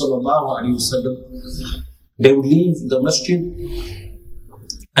Prophet ﷺ, they would leave the masjid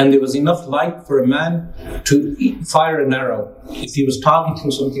and there was enough light for a man to fire an arrow. If he was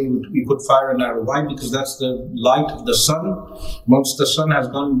targeting something, he could fire an arrow. Why? Because that's the light of the sun once the sun has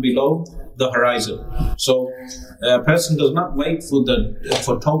gone below the horizon. So a person does not wait for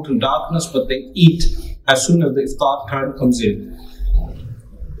total darkness, but they eat as soon as the iftar time comes in.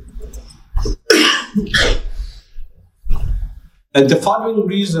 And the following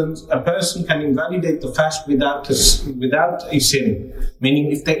reasons a person can invalidate the fast without a sin.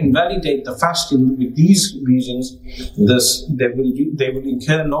 Meaning, if they invalidate the fasting with these reasons, they will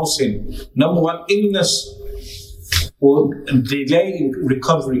incur no sin. Number one, illness or delay in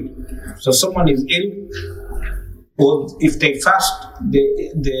recovery. So someone is ill, or if they fast, the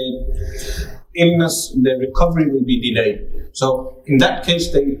illness, the recovery will be delayed. So in that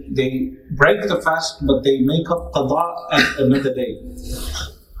case, they break the fast, but they make up qada at another day.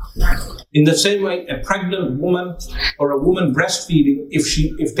 In the same way, a pregnant woman or a woman breastfeeding,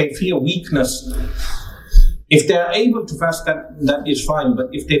 if they feel weakness, if they are able to fast, that is fine. But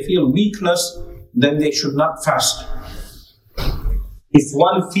if they feel weakness, then they should not fast. If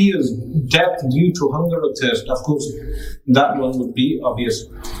one fears death due to hunger or thirst, of course, that one would be obvious.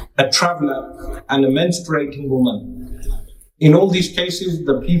 A traveler and a menstruating woman. In all these cases,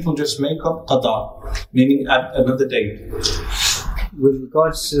 the people just make up qada, meaning at another day. With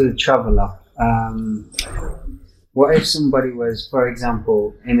regards to the traveller, what if somebody was, for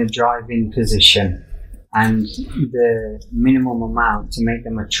example, in a driving position and the minimum amount to make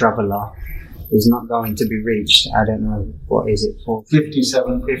them a traveller is not going to be reached? I don't know, what is it for?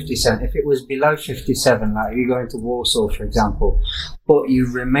 57. 57. If it was below 57, like you're going to Warsaw, for example, but you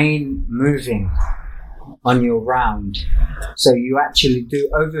remain moving on your round, so you actually do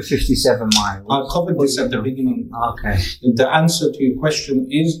over 57 miles. I covered this at the beginning. Okay. The answer to your question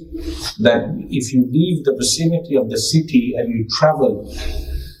is that if you leave the vicinity of the city and you travel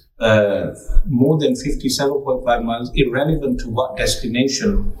more than 57.5 miles, irrelevant to what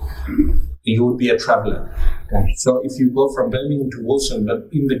destination, you would be a traveler. Okay. So if you go from Birmingham to Wilson, but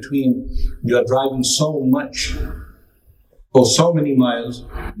in between you are driving so much or so many miles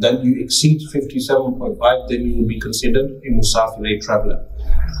that you exceed 57.5, then you will be considered a musafir, a traveler.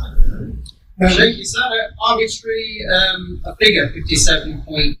 Sheikh, is that an arbitrary figure, 57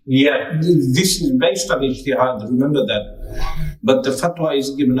 point? Yeah, this is based on ijtihad, remember that. But the fatwa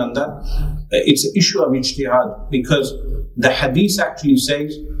is given on that. It's an issue of ijtihad because the hadith actually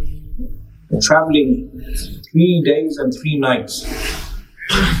says traveling 3 days and 3 nights.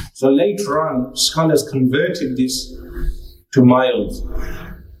 So later on, scholars converted this to miles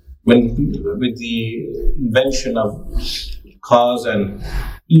with the invention of cars, and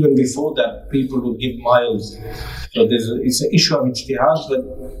even before that, people would give miles. So it's an issue of ijtihad, but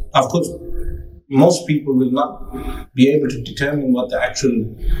of course, most people will not be able to determine what the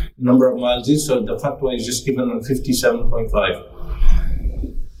actual number of miles is, so the fatwa is just given on 57.5.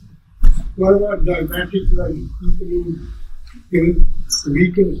 What about diabetics, like people who even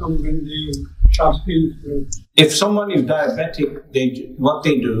weaken some when they fasting? If someone is diabetic, what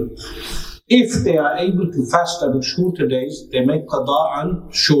they do, if they are able to fast on shorter days, they make qada on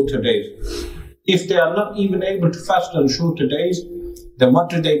shorter days. If they are not even able to fast on shorter days, then what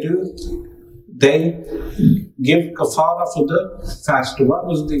do? They give kafara for the fast. What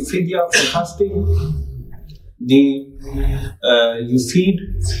was the fidya for fasting? You feed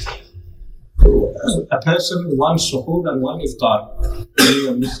a person one suhoor and one iftar.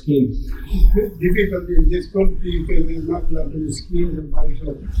 A miskin. Difficulty in this country because there's not a lot of miskins and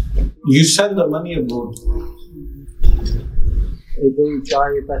also. You send the money abroad. The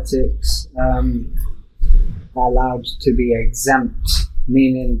diabetics allowed to be exempt,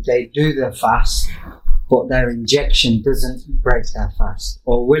 meaning they do their fast, but their injection doesn't break their fast,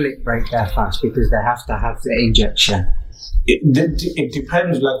 or will it break their fast because they have to have the injection? It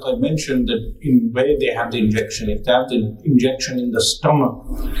depends, like I mentioned, that in where they have the injection. If they have the injection in the stomach,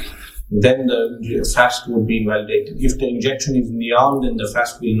 then the fast would be invalidated. If the injection is in the arm, then the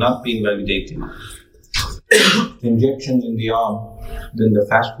fast will not be invalidated. If the injection is in the arm, then the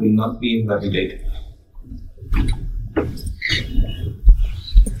fast will not be invalidated.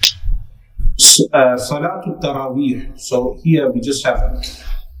 Salatul Taraweeh. So here we just have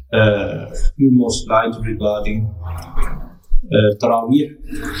a few more slides regarding Taraweeh.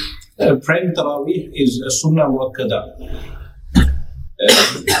 Praying Taraweeh is a Sunnah Muakkada.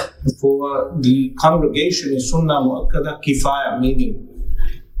 For the congregation is Sunnah Muakkada Kifaya, meaning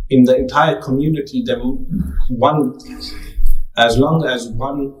in the entire community, as long as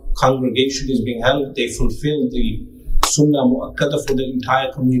one congregation is being held, they fulfill the Sunnah Muakkada for the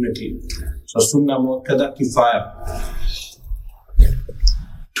entire community. So Sunnah Muakkada Kifaya.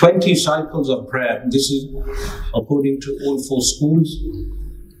 20 cycles of prayer. This is according to all 4 schools.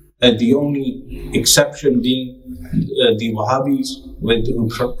 The only exception being the Wahhabis,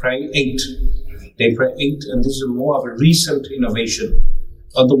 who pray 8. They pray 8, and this is more of a recent innovation.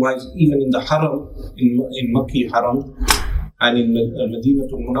 Otherwise, even in the Haram, in Makki Haram, and in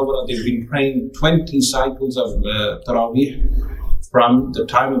Madinatul Munawwara, they've been praying 20 cycles of Taraweeh from the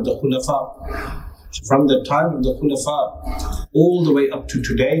time of the Khulafa. So from the time of the Khulafa all the way up to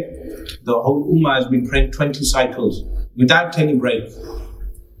today, the whole Ummah has been praying 20 cycles without any break.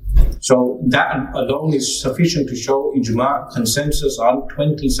 So that alone is sufficient to show ijma' consensus on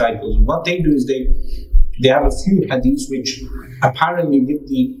 20 cycles. What they do is they have a few hadiths which apparently give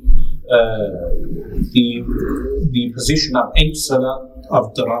the position of 8 salah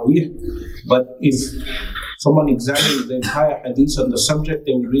of Taraweeh, but if someone examines the entire hadith on the subject,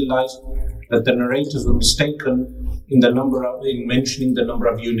 they will realize that the narrators were mistaken in mentioning the number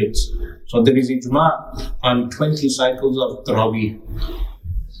of units. So there is ijma' on 20 cycles of Taraweeh.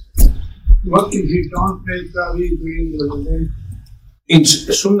 What if you don't pray Taraweeh during the day?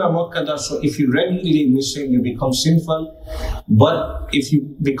 It's Sunnah Muakkada, so if you regularly miss it, you become sinful. But if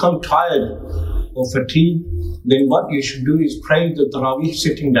you become tired or fatigued, then what you should do is pray the Taraweeh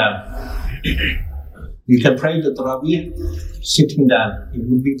sitting down. You can pray the Taraweeh sitting down. It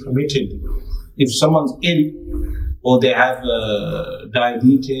would be permitted. If someone's ill, or they have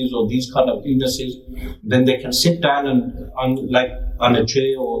diabetes or these kind of illnesses, then they can sit down on a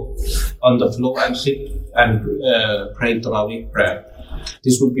chair or on the floor and sit and pray Taraweeh prayer.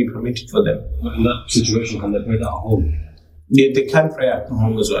 This would be permitted for them. But in that situation, can they pray that at home? They can pray at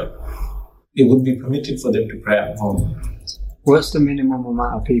home as well. It would be permitted for them to pray at home. What's the minimum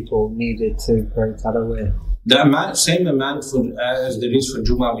amount of people needed to pray Taraweeh? The same amount as there is for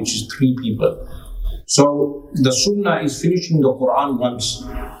Jummah, which is 3 people. So the Sunnah is finishing the Quran once.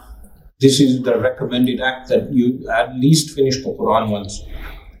 This is the recommended act, that you at least finish the Quran once.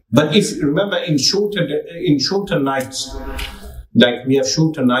 But if remember, in shorter nights, like we have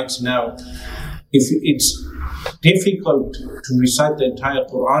shorter nights now, if it's difficult to recite the entire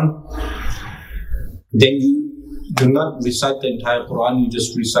Quran, then you do not recite the entire Quran, you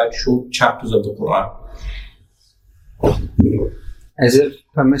just recite short chapters of the Quran. Is it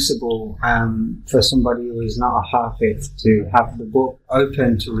permissible for somebody who is not a hafiz to have the book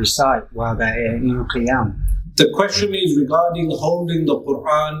open to recite while they're in Qiyam? The question is regarding holding the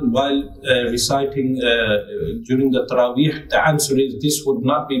Quran while reciting during the Taraweeh. The answer is this would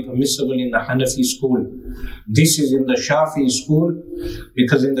not be permissible in the Hanafi school. This is in the Shafi'i school,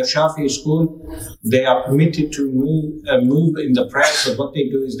 because in the Shafi'i school they are permitted to move in the prayer. So what they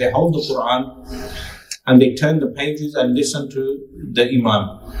do is they hold the Quran and they turn the pages and listen to the Imam.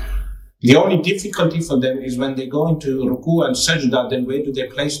 The only difficulty for them is when they go into ruku and sajda, then where do they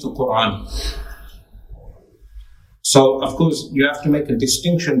place the Quran? So, of course, you have to make a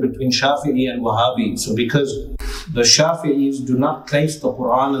distinction between Shafi'i and Wahhabi. So, because the Shafi'is do not place the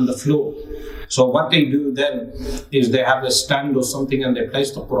Quran on the floor. So, what they do then is they have a stand or something and they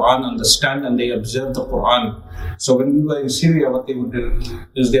place the Quran on the stand and they observe the Quran. So, when we were in Syria, what they would do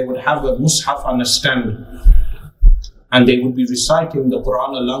is they would have a mushaf on a stand and they would be reciting the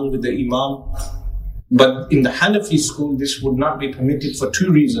Quran along with the Imam. But in the Hanafi school, this would not be permitted for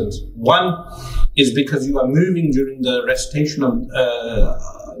two reasons. One is because you are moving during the recitation of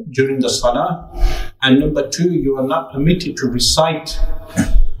during the salah, and number two, you are not permitted to recite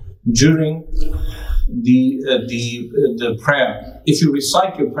during the prayer. If you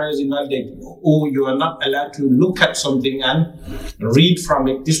recite, your prayer is invalidated, or you are not allowed to look at something and read from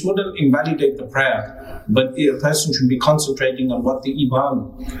it. This wouldn't invalidate the prayer, but a person should be concentrating on what the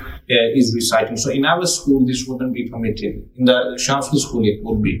Imam is reciting. So in our school, this wouldn't be permitted. In the Shafi school, it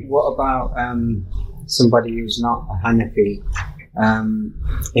would be. What about somebody who's not a Hanafi?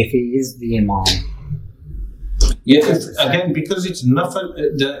 If he is the Imam? Yes, again, because it's nafal,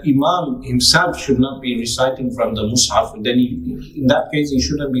 the Imam himself should not be reciting from the Mus'haf. Then in that case, he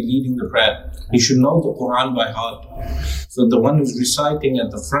shouldn't be leading the prayer. He should know the Quran by heart. So the one who's reciting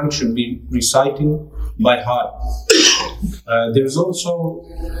at the front should be reciting by heart. There's also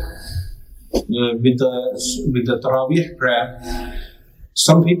with the Taraweeh prayer,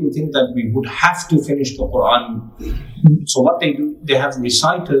 some people think that we would have to finish the Quran. So what they do, they have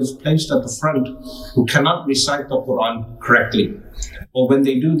reciters placed at the front who cannot recite the Quran correctly. Or when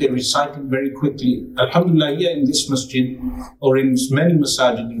they do, they recite it very quickly. Alhamdulillah, here in this masjid, or in many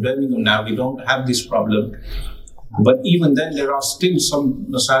masajid in Birmingham now, we don't have this problem. But even then, there are still some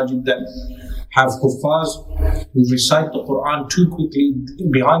masajid that have kuffars who recite the Quran too quickly.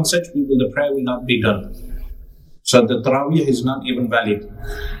 Behind such people, the prayer will not be done. So the Taraweeh is not even valid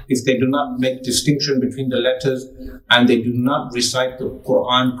if they do not make distinction between the letters and they do not recite the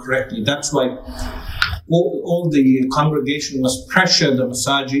Quran correctly. That's why all the congregation must pressure the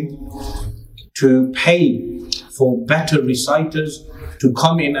masajid to pay for better reciters to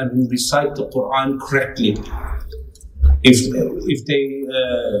come in and recite the Quran correctly. If they,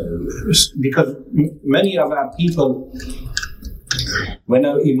 because many of our people, when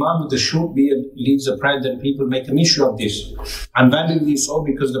an imam with a short beard leads a prayer, then people make an issue of this. And validly so,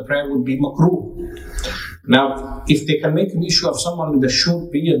 because the prayer would be makruh. Now, if they can make an issue of someone with a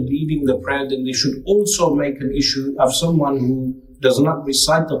short beard leading the prayer, then they should also make an issue of someone who does not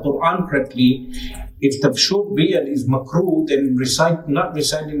recite the Quran correctly. If the short beard is makruh, then not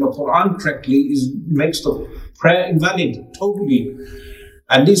reciting the Quran correctly makes the prayer invalid, totally.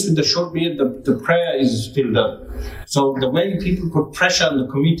 At least with the short beard, the prayer is filled up. So the way people put pressure on the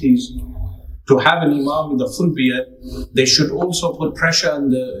committees to have an imam with a full beard, they should also put pressure on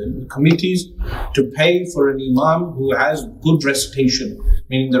the committees to pay for an imam who has good recitation,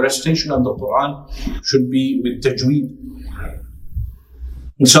 meaning the recitation of the Quran should be with tajweed.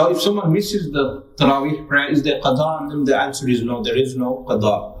 And so if someone misses the Taraweeh prayer, is there qada on them? The answer is no, there is no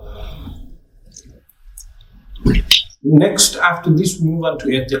qada. Next, after this, we move on to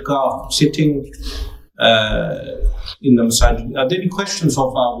i'tikaf, sitting in the masajid. Are there any questions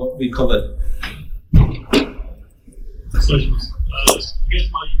so far what we covered? Questions. I guess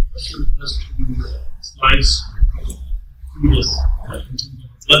my question has to do with slides, previous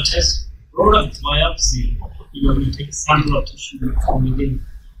blood test, product biopsy. You are going to take a sample of tissue from within.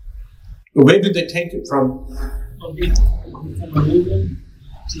 Where do they take it from? From the organ,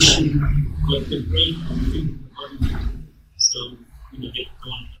 tissue, like the brain, so get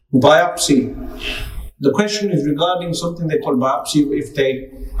going. Biopsy. The question is regarding something they call biopsy. If they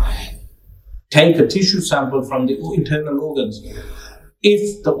take a tissue sample from the internal organs,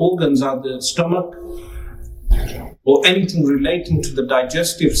 if the organs are the stomach or anything relating to the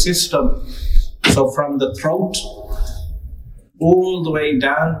digestive system, so from the throat all the way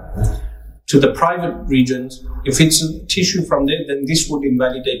down to the private regions, if it's a tissue from there, then this would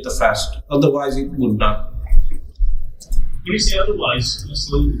invalidate the fast. Otherwise, it would not. When you say otherwise,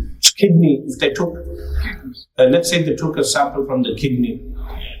 so kidney, if they took, let's say they took a sample from the kidney,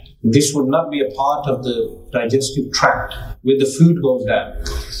 this would not be a part of the digestive tract where the food goes down.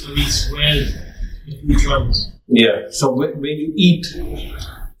 So it's where Food travels. Yeah. So when you eat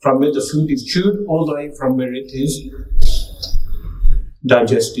from where the food is chewed, all the way from where it is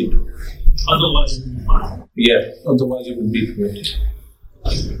digested. Otherwise, it will be fine. Yeah. Otherwise, it would be permitted.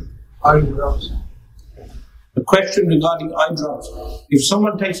 Eye drops. The question regarding eye drops: if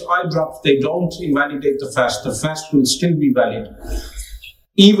someone takes eye drops, they don't invalidate the fast. The fast will still be valid.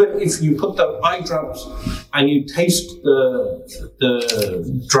 Even if you put the eye drops and you taste the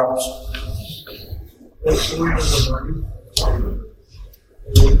drops.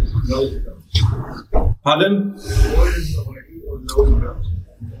 Pardon?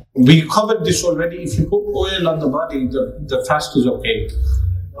 We covered this already. If you put oil on the body, the fast is okay.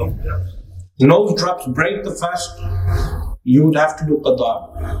 Nose drops break the fast. You would have to do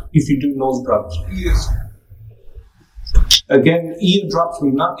qada if you do nose drops. Again, ear drops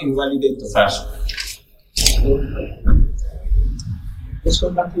will not invalidate the fast. Let's go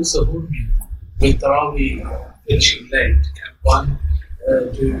back to Sahur. With Tarawih finishing late, can one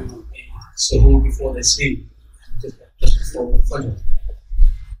do Sahur before they sleep? Just before Fajr?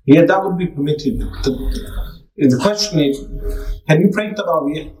 Yeah, that would be permitted. The question is, can you pray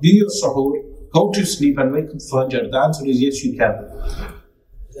Tarawih, do your Sahur, go to sleep and wake up Fajr? The answer is yes, you can.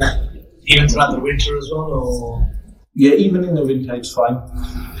 Even throughout the winter as well? Or? Yeah, even in the winter, it's fine.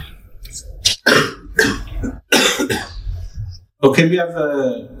 Okay, we have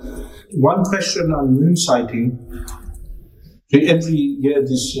one question on moon sighting. So every year,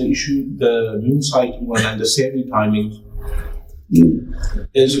 this issue, the moon sighting one and the Sehri timings.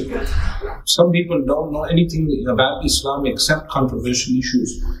 Some people don't know anything about Islam except controversial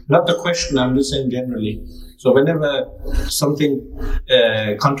issues. Not the question, I'm just saying generally. So whenever something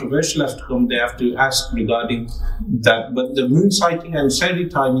controversial has to come, they have to ask regarding that. But the moon sighting and Sehri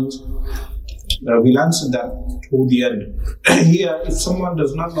timings, we'll answer that toward the end. Here, if someone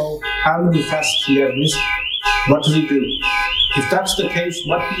does not know how many fasts he has missed, what does he do? If that's the case,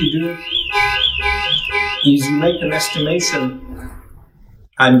 what you do is you make an estimation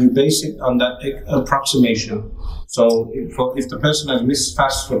and you base it on that approximation. So if the person has missed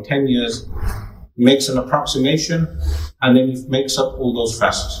fasts for 10 years, makes an approximation and then he makes up all those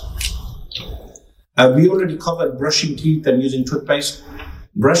fasts. We already covered brushing teeth and using toothpaste.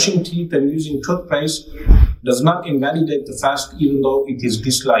 Brushing teeth and using toothpaste does not invalidate the fast even though it is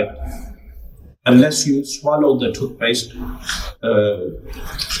disliked. Unless you swallow the toothpaste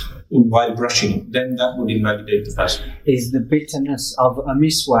while brushing, then that would invalidate the fast. Is the bitterness of a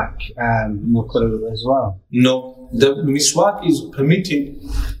miswak makruh as well? No, the miswak is permitted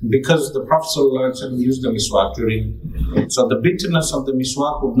because the Prophet ﷺ used the miswak during. So the bitterness of the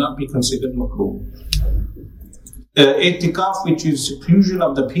miswak would not be considered makruh. I'tikaf, which is seclusion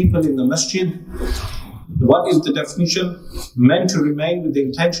of the people in the masjid. What is the definition? Meant to remain with the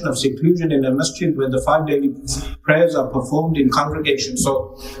intention of seclusion in a masjid where the 5 daily prayers are performed in congregation.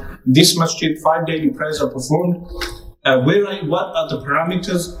 So, this masjid, 5 daily prayers are performed. What are the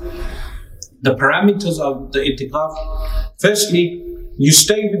parameters? The parameters of the i'tikaf. Firstly, you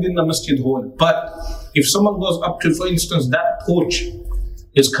stay within the masjid hall. But if someone goes up to, for instance, that porch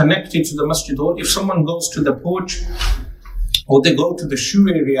is connected to the masjid hall. If someone goes to the porch, or they go to the shoe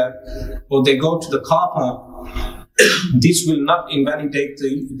area, or they go to the car park, this will not invalidate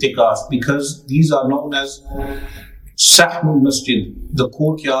the i'tikaf because these are known as Sahmul Masjid, the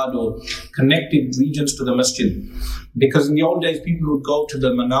courtyard or connected regions to the masjid. Because in the old days, people would go to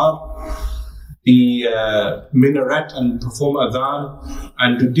the manar, the minaret, and perform adhan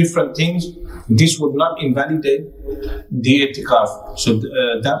and do different things. This would not invalidate the i'tikaf. So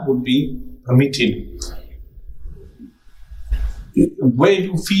that would be permitted. Where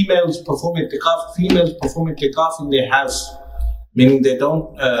do females perform i'tikaf? Females perform i'tikaf in their house, meaning they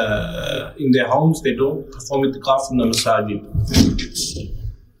don't, in their homes, they don't perform i'tikaf in the masajid.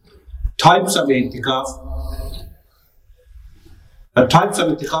 Types of i'tikaf. Types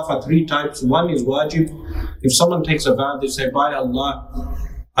of i'tikaf are 3 types. One is wajib. If someone takes a vow, they say, by Allah,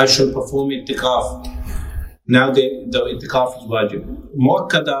 I shall perform i'tikaf. Now the i'tikaf is wajib.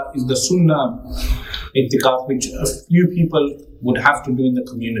 Muakkada is the sunnah i'tikaf, which a few people would have to do in the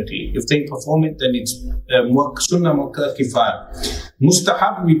community. If they perform it, then it's sunnah muakkada kifaya.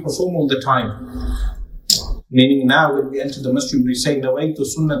 Mustahab, we perform all the time. Meaning now when we enter the masjid, we say, nawaitu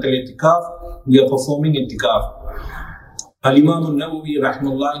sunnat al-i'tikaf, we are performing i'tikaf. Al-Imam al-Nawawi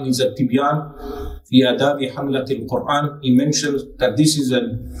rahimahullah in his Tibyan fi adabi hamlat al-Quran, he mentions that this is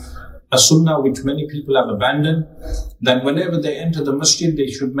a sunnah which many people have abandoned, that whenever they enter the masjid, they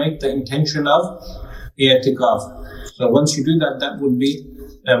should make the intention of i'tikaf. So once you do that, that would be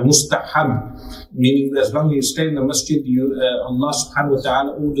mustahab, meaning that as long as you stay in the masjid, Allah subhanahu wa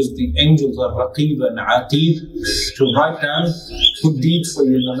ta'ala orders the angels of Raqib and Atid to write down good deeds for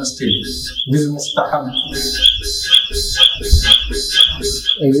you in the masjid. This is mustahab.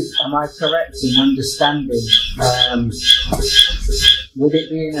 Am I correct in understanding, would it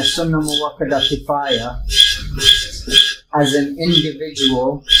be in a sunnah muwakkada kifaya, as an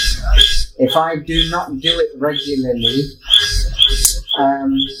individual, if I do not do it regularly,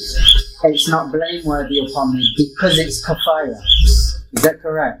 it's not blameworthy upon me because it's kafaya? Is that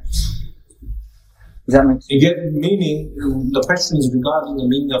correct? Does that make sense? Again, meaning, the question is regarding the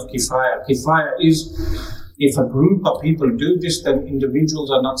meaning of kifaya. Kifaya is, if a group of people do this, then individuals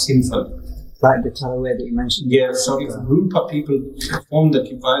are not sinful. Like the Tarawih that you mentioned. Yeah, so if a group of people perform the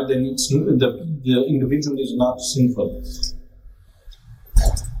kifaya, then it's, the individual is not sinful.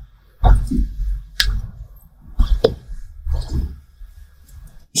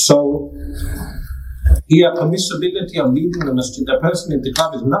 So, here, permissibility of leaving the masjid. The person in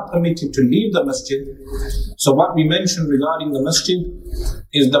itikaf is not permitted to leave the masjid. So what we mentioned regarding the masjid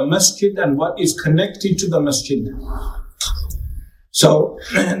is the masjid and what is connected to the masjid. So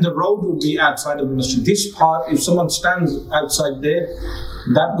the road will be outside of the masjid. This part, if someone stands outside there,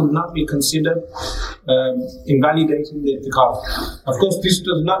 that will not be considered invalidating the itikaf. Of course, this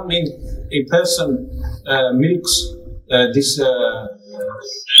does not mean a person milks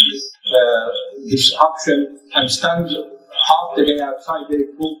this option and stands half the day outside there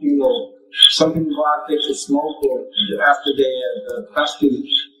cooking, or some people go out there to smoke, or after the fast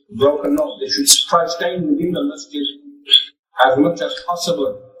is broken up, they should try staying within the masjid as much as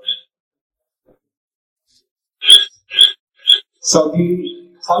possible. So the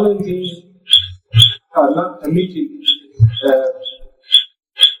following things are not permitted.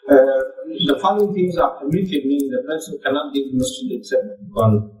 The following things are permitted, meaning the person cannot leave the masjid except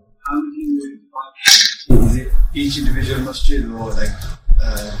one. How do you, is it each individual masjid or like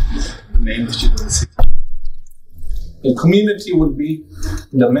the main masjid of the city? The community would be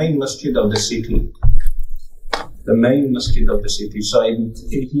the main masjid of the city. The main masjid of the city. So in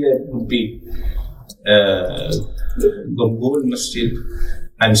here it would be Gomgol Masjid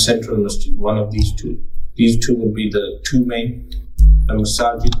and Central Masjid, one of these two. These two would be the two main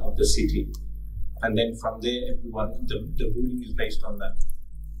masajid of the city. And then from there, everyone, the ruling is based on that.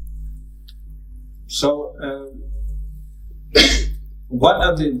 So, what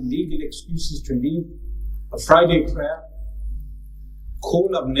are the legal excuses to leave a Friday prayer,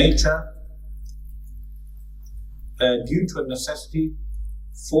 call of nature, due to a necessity,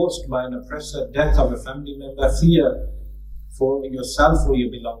 forced by an oppressor, death of a family member, fear for yourself or your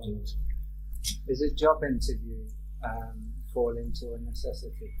belongings? Is a job interview fall into a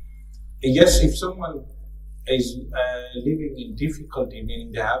necessity? Yes, if someone is living in difficulty,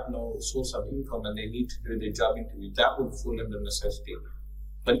 meaning they have no source of income and they need to do their job interview, that would fall under necessity.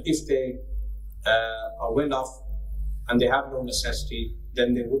 But if they are well off and they have no necessity,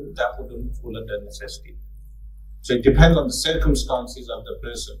 then that wouldn't fall under necessity. So it depends on the circumstances of the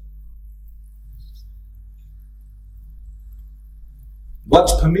person.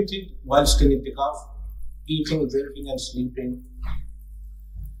 What's permitted whilst in itikaf? Eating, drinking and sleeping.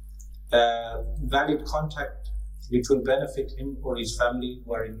 Valid contact which will benefit him or his family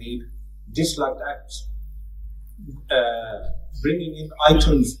who are in need. Disliked acts. Bringing in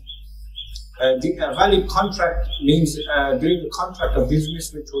items. The valid contract means doing a contract of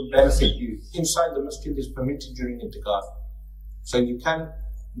business which will benefit you. Inside the masjid is permitted during itikaf. So you can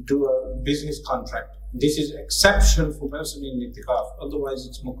do a business contract. This is exception for person in itikaf. Otherwise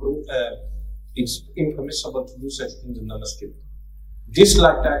it's makruh, it's impermissible to do such things in the masjid.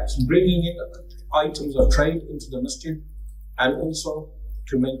 Disliked acts, bringing in items of trade into the masjid, and also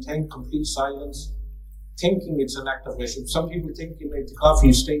to maintain complete silence, thinking it's an act of worship. Some people think in itikaf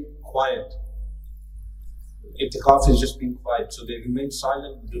you stay quiet. Itikaf is just being quiet, so they remain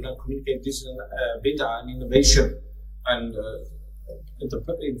silent, do not communicate. This is bid'ah and innovation, and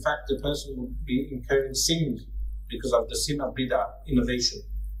in fact the person would be incurring sins because of the sin of bid'ah, innovation.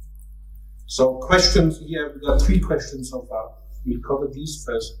 So questions here, we've got 3 questions so far. We'll cover these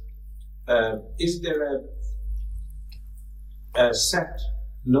first. Is there a set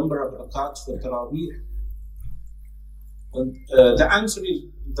number of rakats for Taraweeh? The answer is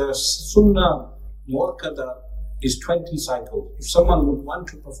the Sunnah Muakkada is 20 cycles. If someone would want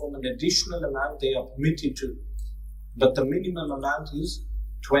to perform an additional amount, they are permitted to. But the minimum amount is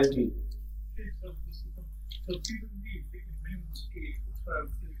 20.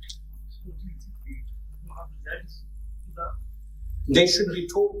 They should be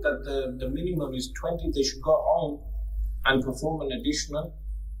told that the minimum is 20. They should go home and perform an additional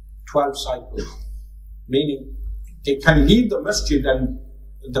 12 cycles. Meaning, they can leave the masjid and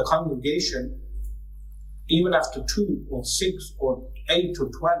the congregation even after 2 or 6 or 8 or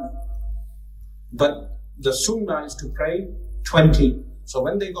 12. But the sunnah is to pray 20. So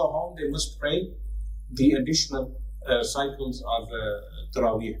when they go home, they must pray the additional cycles of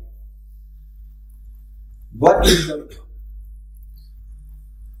Taraweeh. What is the...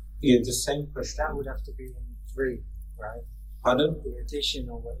 Yeah, the same question. That would have to be in 3, right? Pardon? The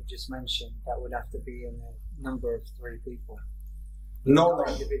additional, what you just mentioned, that would have to be in a number of 3 people. No.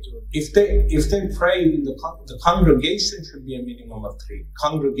 Individual. If they pray in the congregation should be a minimum of 3.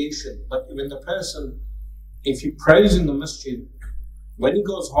 Congregation. But when the person, if he prays in the masjid, when he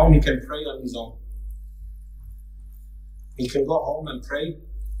goes home, he can pray on his own. He can go home and pray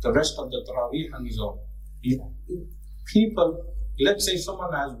the rest of the Taraweeh on his own. People, let's say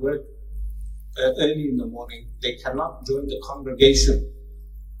someone has work early in the morning, they cannot join the congregation.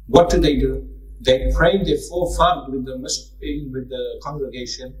 What do? They pray the 4 fard with the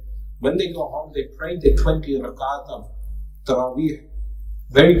congregation. When they go home, they pray the 20 rakat of Taraweeh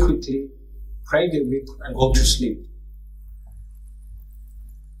very quickly, pray the witr and go to sleep.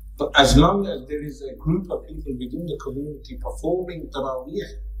 But as long as there is a group of people within the community performing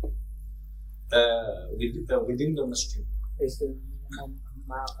Taraweeh within the masjid. Is the minimum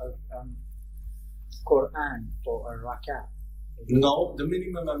amount of Quran for a rakat? No, the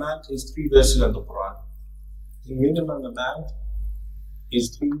minimum amount is 3 verses of the Quran. The minimum amount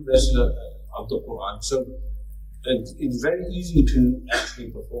is 3 verses of the Quran. So it's very easy to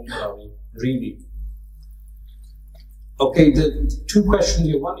actually perform Taraweeh, really. Okay, the 2 questions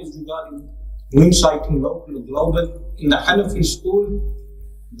here. One is regarding moon sighting, local or global. In the Hanafi school,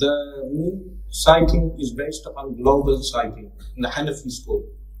 the moon sighting is based upon global sighting, in the Hanafi school.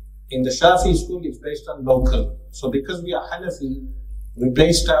 In the Shafi school, it's based on local. So because we are Hanafi, we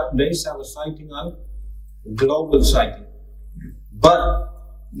base our sighting on global sighting. But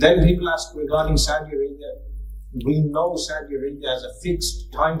then people ask regarding Saudi Arabia. We know Saudi Arabia has a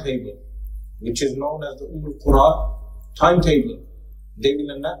fixed timetable, which is known as the Qura timetable. They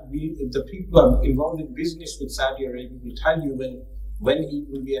will not be, the people who are involved in business with Saudi Arabia will tell you when it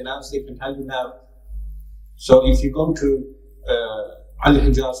will be announced. They can tell you now. So if you go to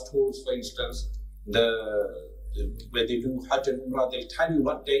Al-Hijaz tours, for instance, where they do Hajj and Umrah, they'll tell you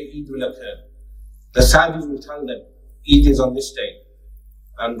what day Eid will occur. The Saudis will tell them Eid is on this day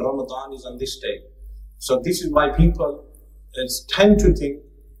and Ramadan is on this day. So this is why people tend to think,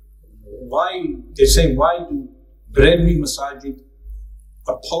 why do Brahmi Masajid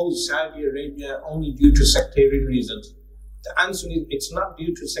oppose Saudi Arabia only due to sectarian reasons? The answer is, it's not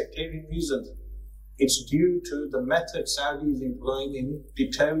due to sectarian reasons. It's due to the method Saudi is employing in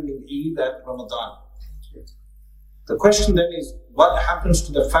determining Eid and Ramadan. The question then is, what happens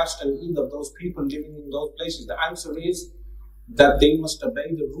to the fast and Eid of those people living in those places? The answer is that they must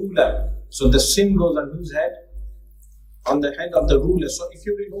obey the ruler. So the sin goes on whose head? On the head of the ruler. So if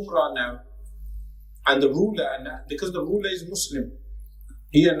you're in Umrah now, and the ruler, because the ruler is Muslim,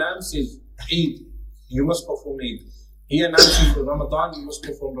 he announces Eid, you must perform Eid. He announces the Ramadan, you must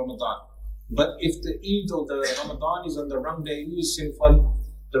perform Ramadan. But if the Eid or the Ramadan is on the wrong day, who is sinful?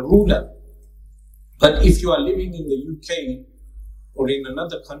 The ruler. But if you are living in the UK or in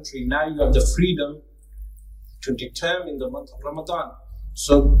another country, now you have the freedom to determine the month of Ramadan.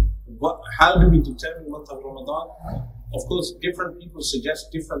 So how do we determine the month of Ramadan? Of course, different people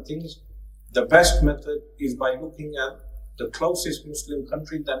suggest different things. The best method is by looking at the closest Muslim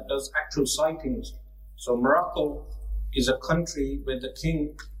country that does actual sightings. So Morocco is a country where the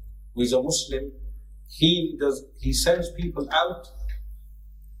king, who is a Muslim, he sends people out.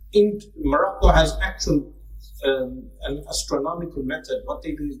 Morocco has actual an astronomical method. What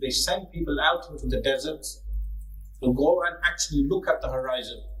they do is they send people out into the deserts to go and actually look at the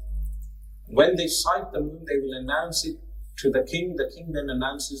horizon. When they sight the moon, they will announce it to the king. The king then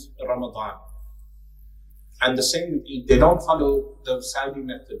announces Ramadan. And the same with Eid. They don't follow the Saudi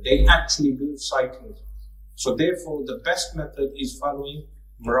method. They actually do sightings. So therefore, the best method is following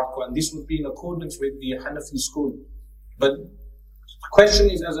Morocco. And this would be in accordance with the Hanafi school. But the question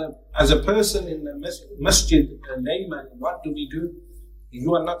is, as a person in the masjid, a layman, what do we do?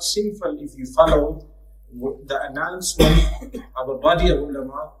 You are not sinful if you follow the announcement of a body of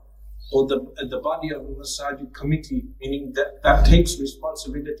ulama or the body of a masajid committee, meaning that takes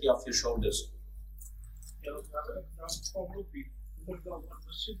responsibility off your shoulders.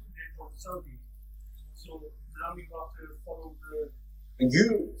 So now we got to follow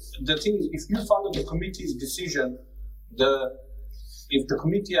the thing is, if you follow the committee's decision, if the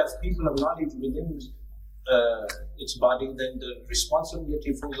committee has people of knowledge within its body, then the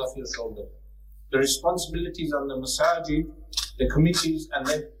responsibility falls off your shoulder. The responsibilities on the masajid, the committees, and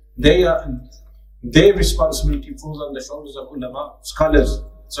then their responsibility falls on the shoulders of ulama, scholars.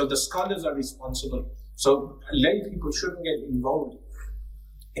 So the scholars are responsible. So lay people shouldn't get involved.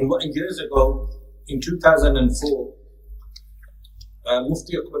 Years ago, in 2004,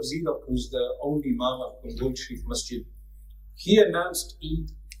 Mufti Akbar Zilak, who's the old Imam of Kunduz Sharif Masjid, he announced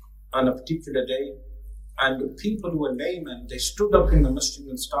Eid on a particular day, and the people who were laymen, they stood up in the masjid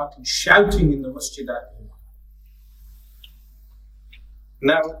and started shouting in the masjid at him.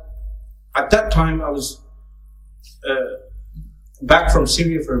 Now, at that time, I was back from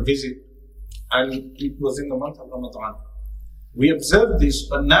Syria for a visit, and it was in the month of Ramadan. We observed this,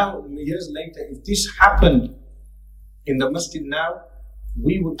 but now, years later, if this happened in the masjid now,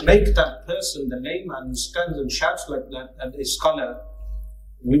 we would make that person, the layman who stands and shouts like that, and a scholar,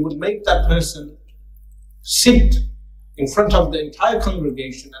 we would make that person sit in front of the entire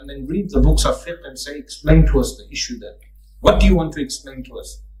congregation and then read the books of fiqh and say, explain to us the issue there. What do you want to explain to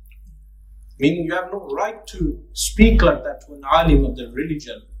us? Meaning you have no right to speak like that to an alim of the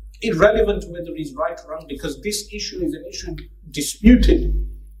religion, irrelevant to whether he's right or wrong, because this issue is an issue disputed.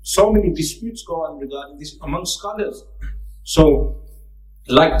 So many disputes go on regarding this among scholars. So,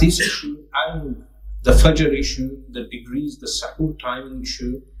 like this issue and the Fajr issue, the degrees, the Sahur timing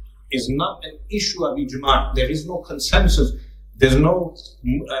issue, is not an issue of ijma'. There is no consensus. There's no,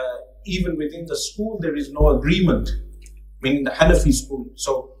 even within the school, there is no agreement, meaning the Hanafi school.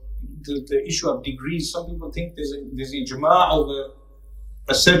 So, the issue of degrees, some people think there's ijma' over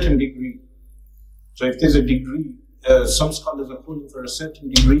a certain degree. So if there's a degree, some scholars are calling for a certain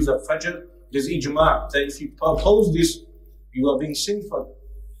degrees of Fajr, there's ijma', that if you oppose this, you are being sinful.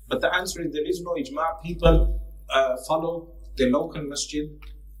 But the answer is there is no ijma'. People follow the local masjid.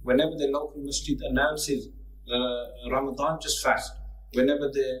 Whenever the local masjid announces Ramadan, just fast.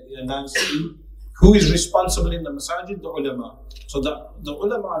 Whenever they announce Eid, who is responsible in the masajid? The ulama. So the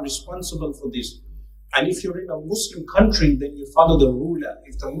ulama are responsible for this. And if you're in a Muslim country, then you follow the ruler.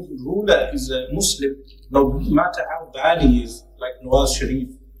 If the ruler is a Muslim, no matter how bad he is, like Nawaz Sharif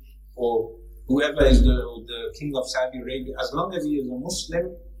or whoever is the king of Saudi Arabia, as long as he is a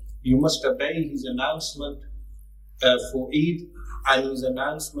Muslim, you must obey his announcement for Eid and his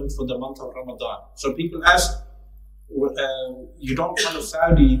announcement for the month of Ramadan. So people ask, you don't follow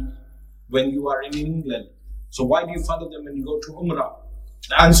Saudi when you are in England. So why do you follow them when you go to Umrah?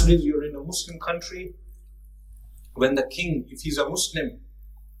 The answer is you're in a Muslim country. When the king, if he's a Muslim,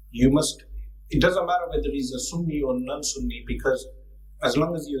 you must, it doesn't matter whether he's a Sunni or non-Sunni, because as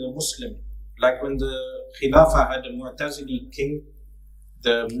long as you're a Muslim, like when the Khilafah had a Mu'tazili king,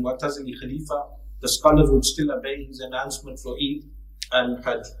 the Mu'tazili Khalifa, the scholars would still obey his announcement for Eid and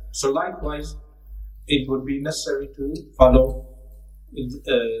Hajj. So likewise, it would be necessary to follow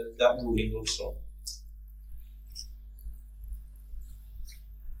that ruling also.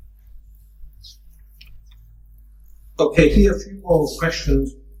 Okay, here a few more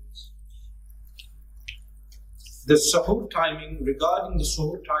questions. The suhoor timing, regarding the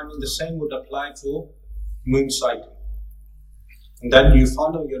suhoor timing, the same would apply for moon sighting. And then you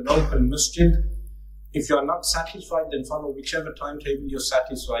follow your local masjid. If you are not satisfied, then follow whichever timetable you're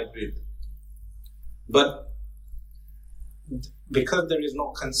satisfied with. But because there is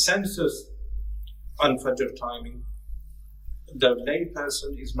no consensus on Fajr timing, the lay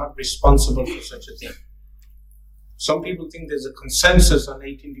person is not responsible for such a thing. Some people think there's a consensus on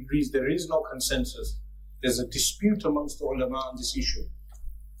 18 degrees. There is no consensus. There's a dispute amongst the ulama on this issue.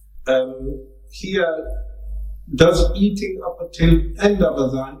 Here, does eating up until end of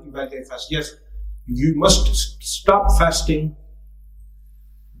Adhan invalidate fast? Yes, you must stop fasting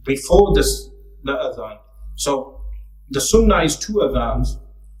before the Adhan. So, the Sunnah is 2 Adhans.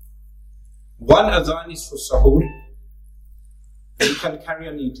 One Adhan is for Sahur. You can carry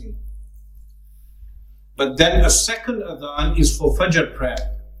on eating. But then a second Adhan is for Fajr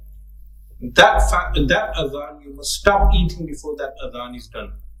prayer. That Adhan, you must stop eating before that Adhan is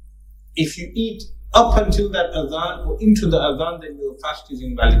done. If you eat up until that Adhan or into the Adhan, then your fast is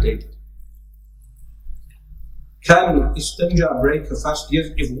invalidated. Can istinja break a fast? Yes,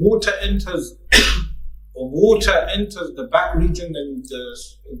 if water enters the back region, then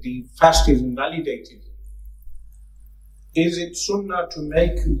the fast is invalidated. Is it sunnah to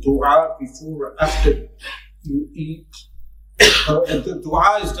make dua before or after you eat? The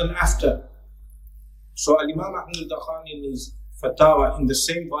dua is done after. So Imam Ahmad al-Dakhani in his Fatawa, in the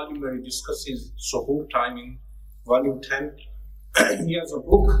same volume where he discusses suhoor timing, volume 10, he has a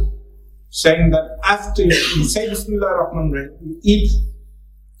book saying that after you say Bismillah ar-Rahman ar-Rahim, you eat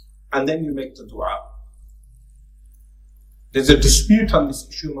and then you make the dua. There's a dispute on this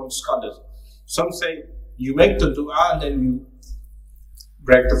issue among scholars. Some say you make the dua and then you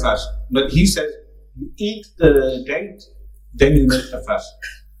break the fast. But he says you eat the date, then you make the fast.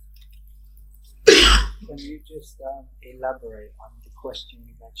 Can you just elaborate on the question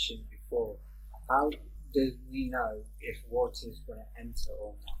you mentioned before? How do we know if water is going to enter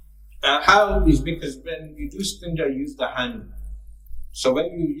or not? How is because when you do istinja, you use the hand. So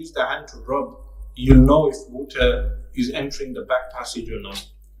when you use the hand to rub, you'll know if water is entering the back passage or not.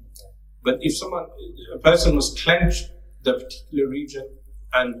 But if a person must clench the particular region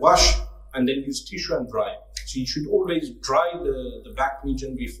and wash and then use tissue and dry. So you should always dry the back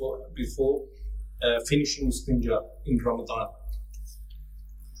region before finishing istinja in Ramadan.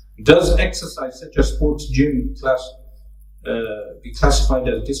 Does exercise such as sports gym class be classified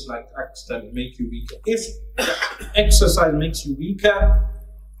as disliked acts that make you weaker? If exercise makes you weaker,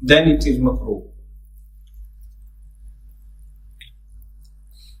 then it is makruh.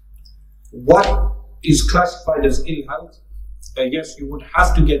 What is classified as ill health? Yes, you would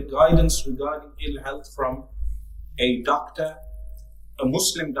have to get guidance regarding ill health from a doctor, a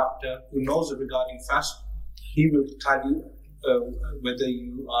Muslim doctor who knows regarding fast. He will tell you whether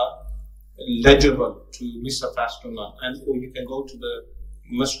you are eligible to miss a fast or not, or you can go to the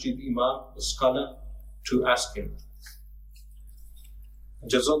masjid imam, the scholar, to ask him.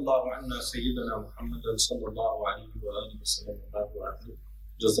 Jazallahu anna Sayyidina Muhammadan sallallahu alayhi wa alihi wa sallam.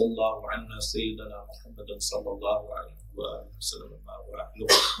 Jazallahu anna Sayyidina Muhammadan sallallahu alayhi wa alihi wa sallam.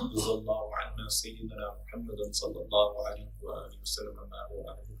 Jazallahu anna Sayyidina Muhammadan sallallahu alayhi wa alihi wa sallam.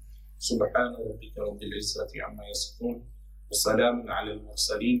 Subhana rabbika rabbil izzati amma yasifun. Wa salamun ala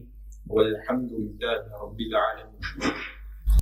al-mursaleen. Walhamdulillahi rabbil alamin.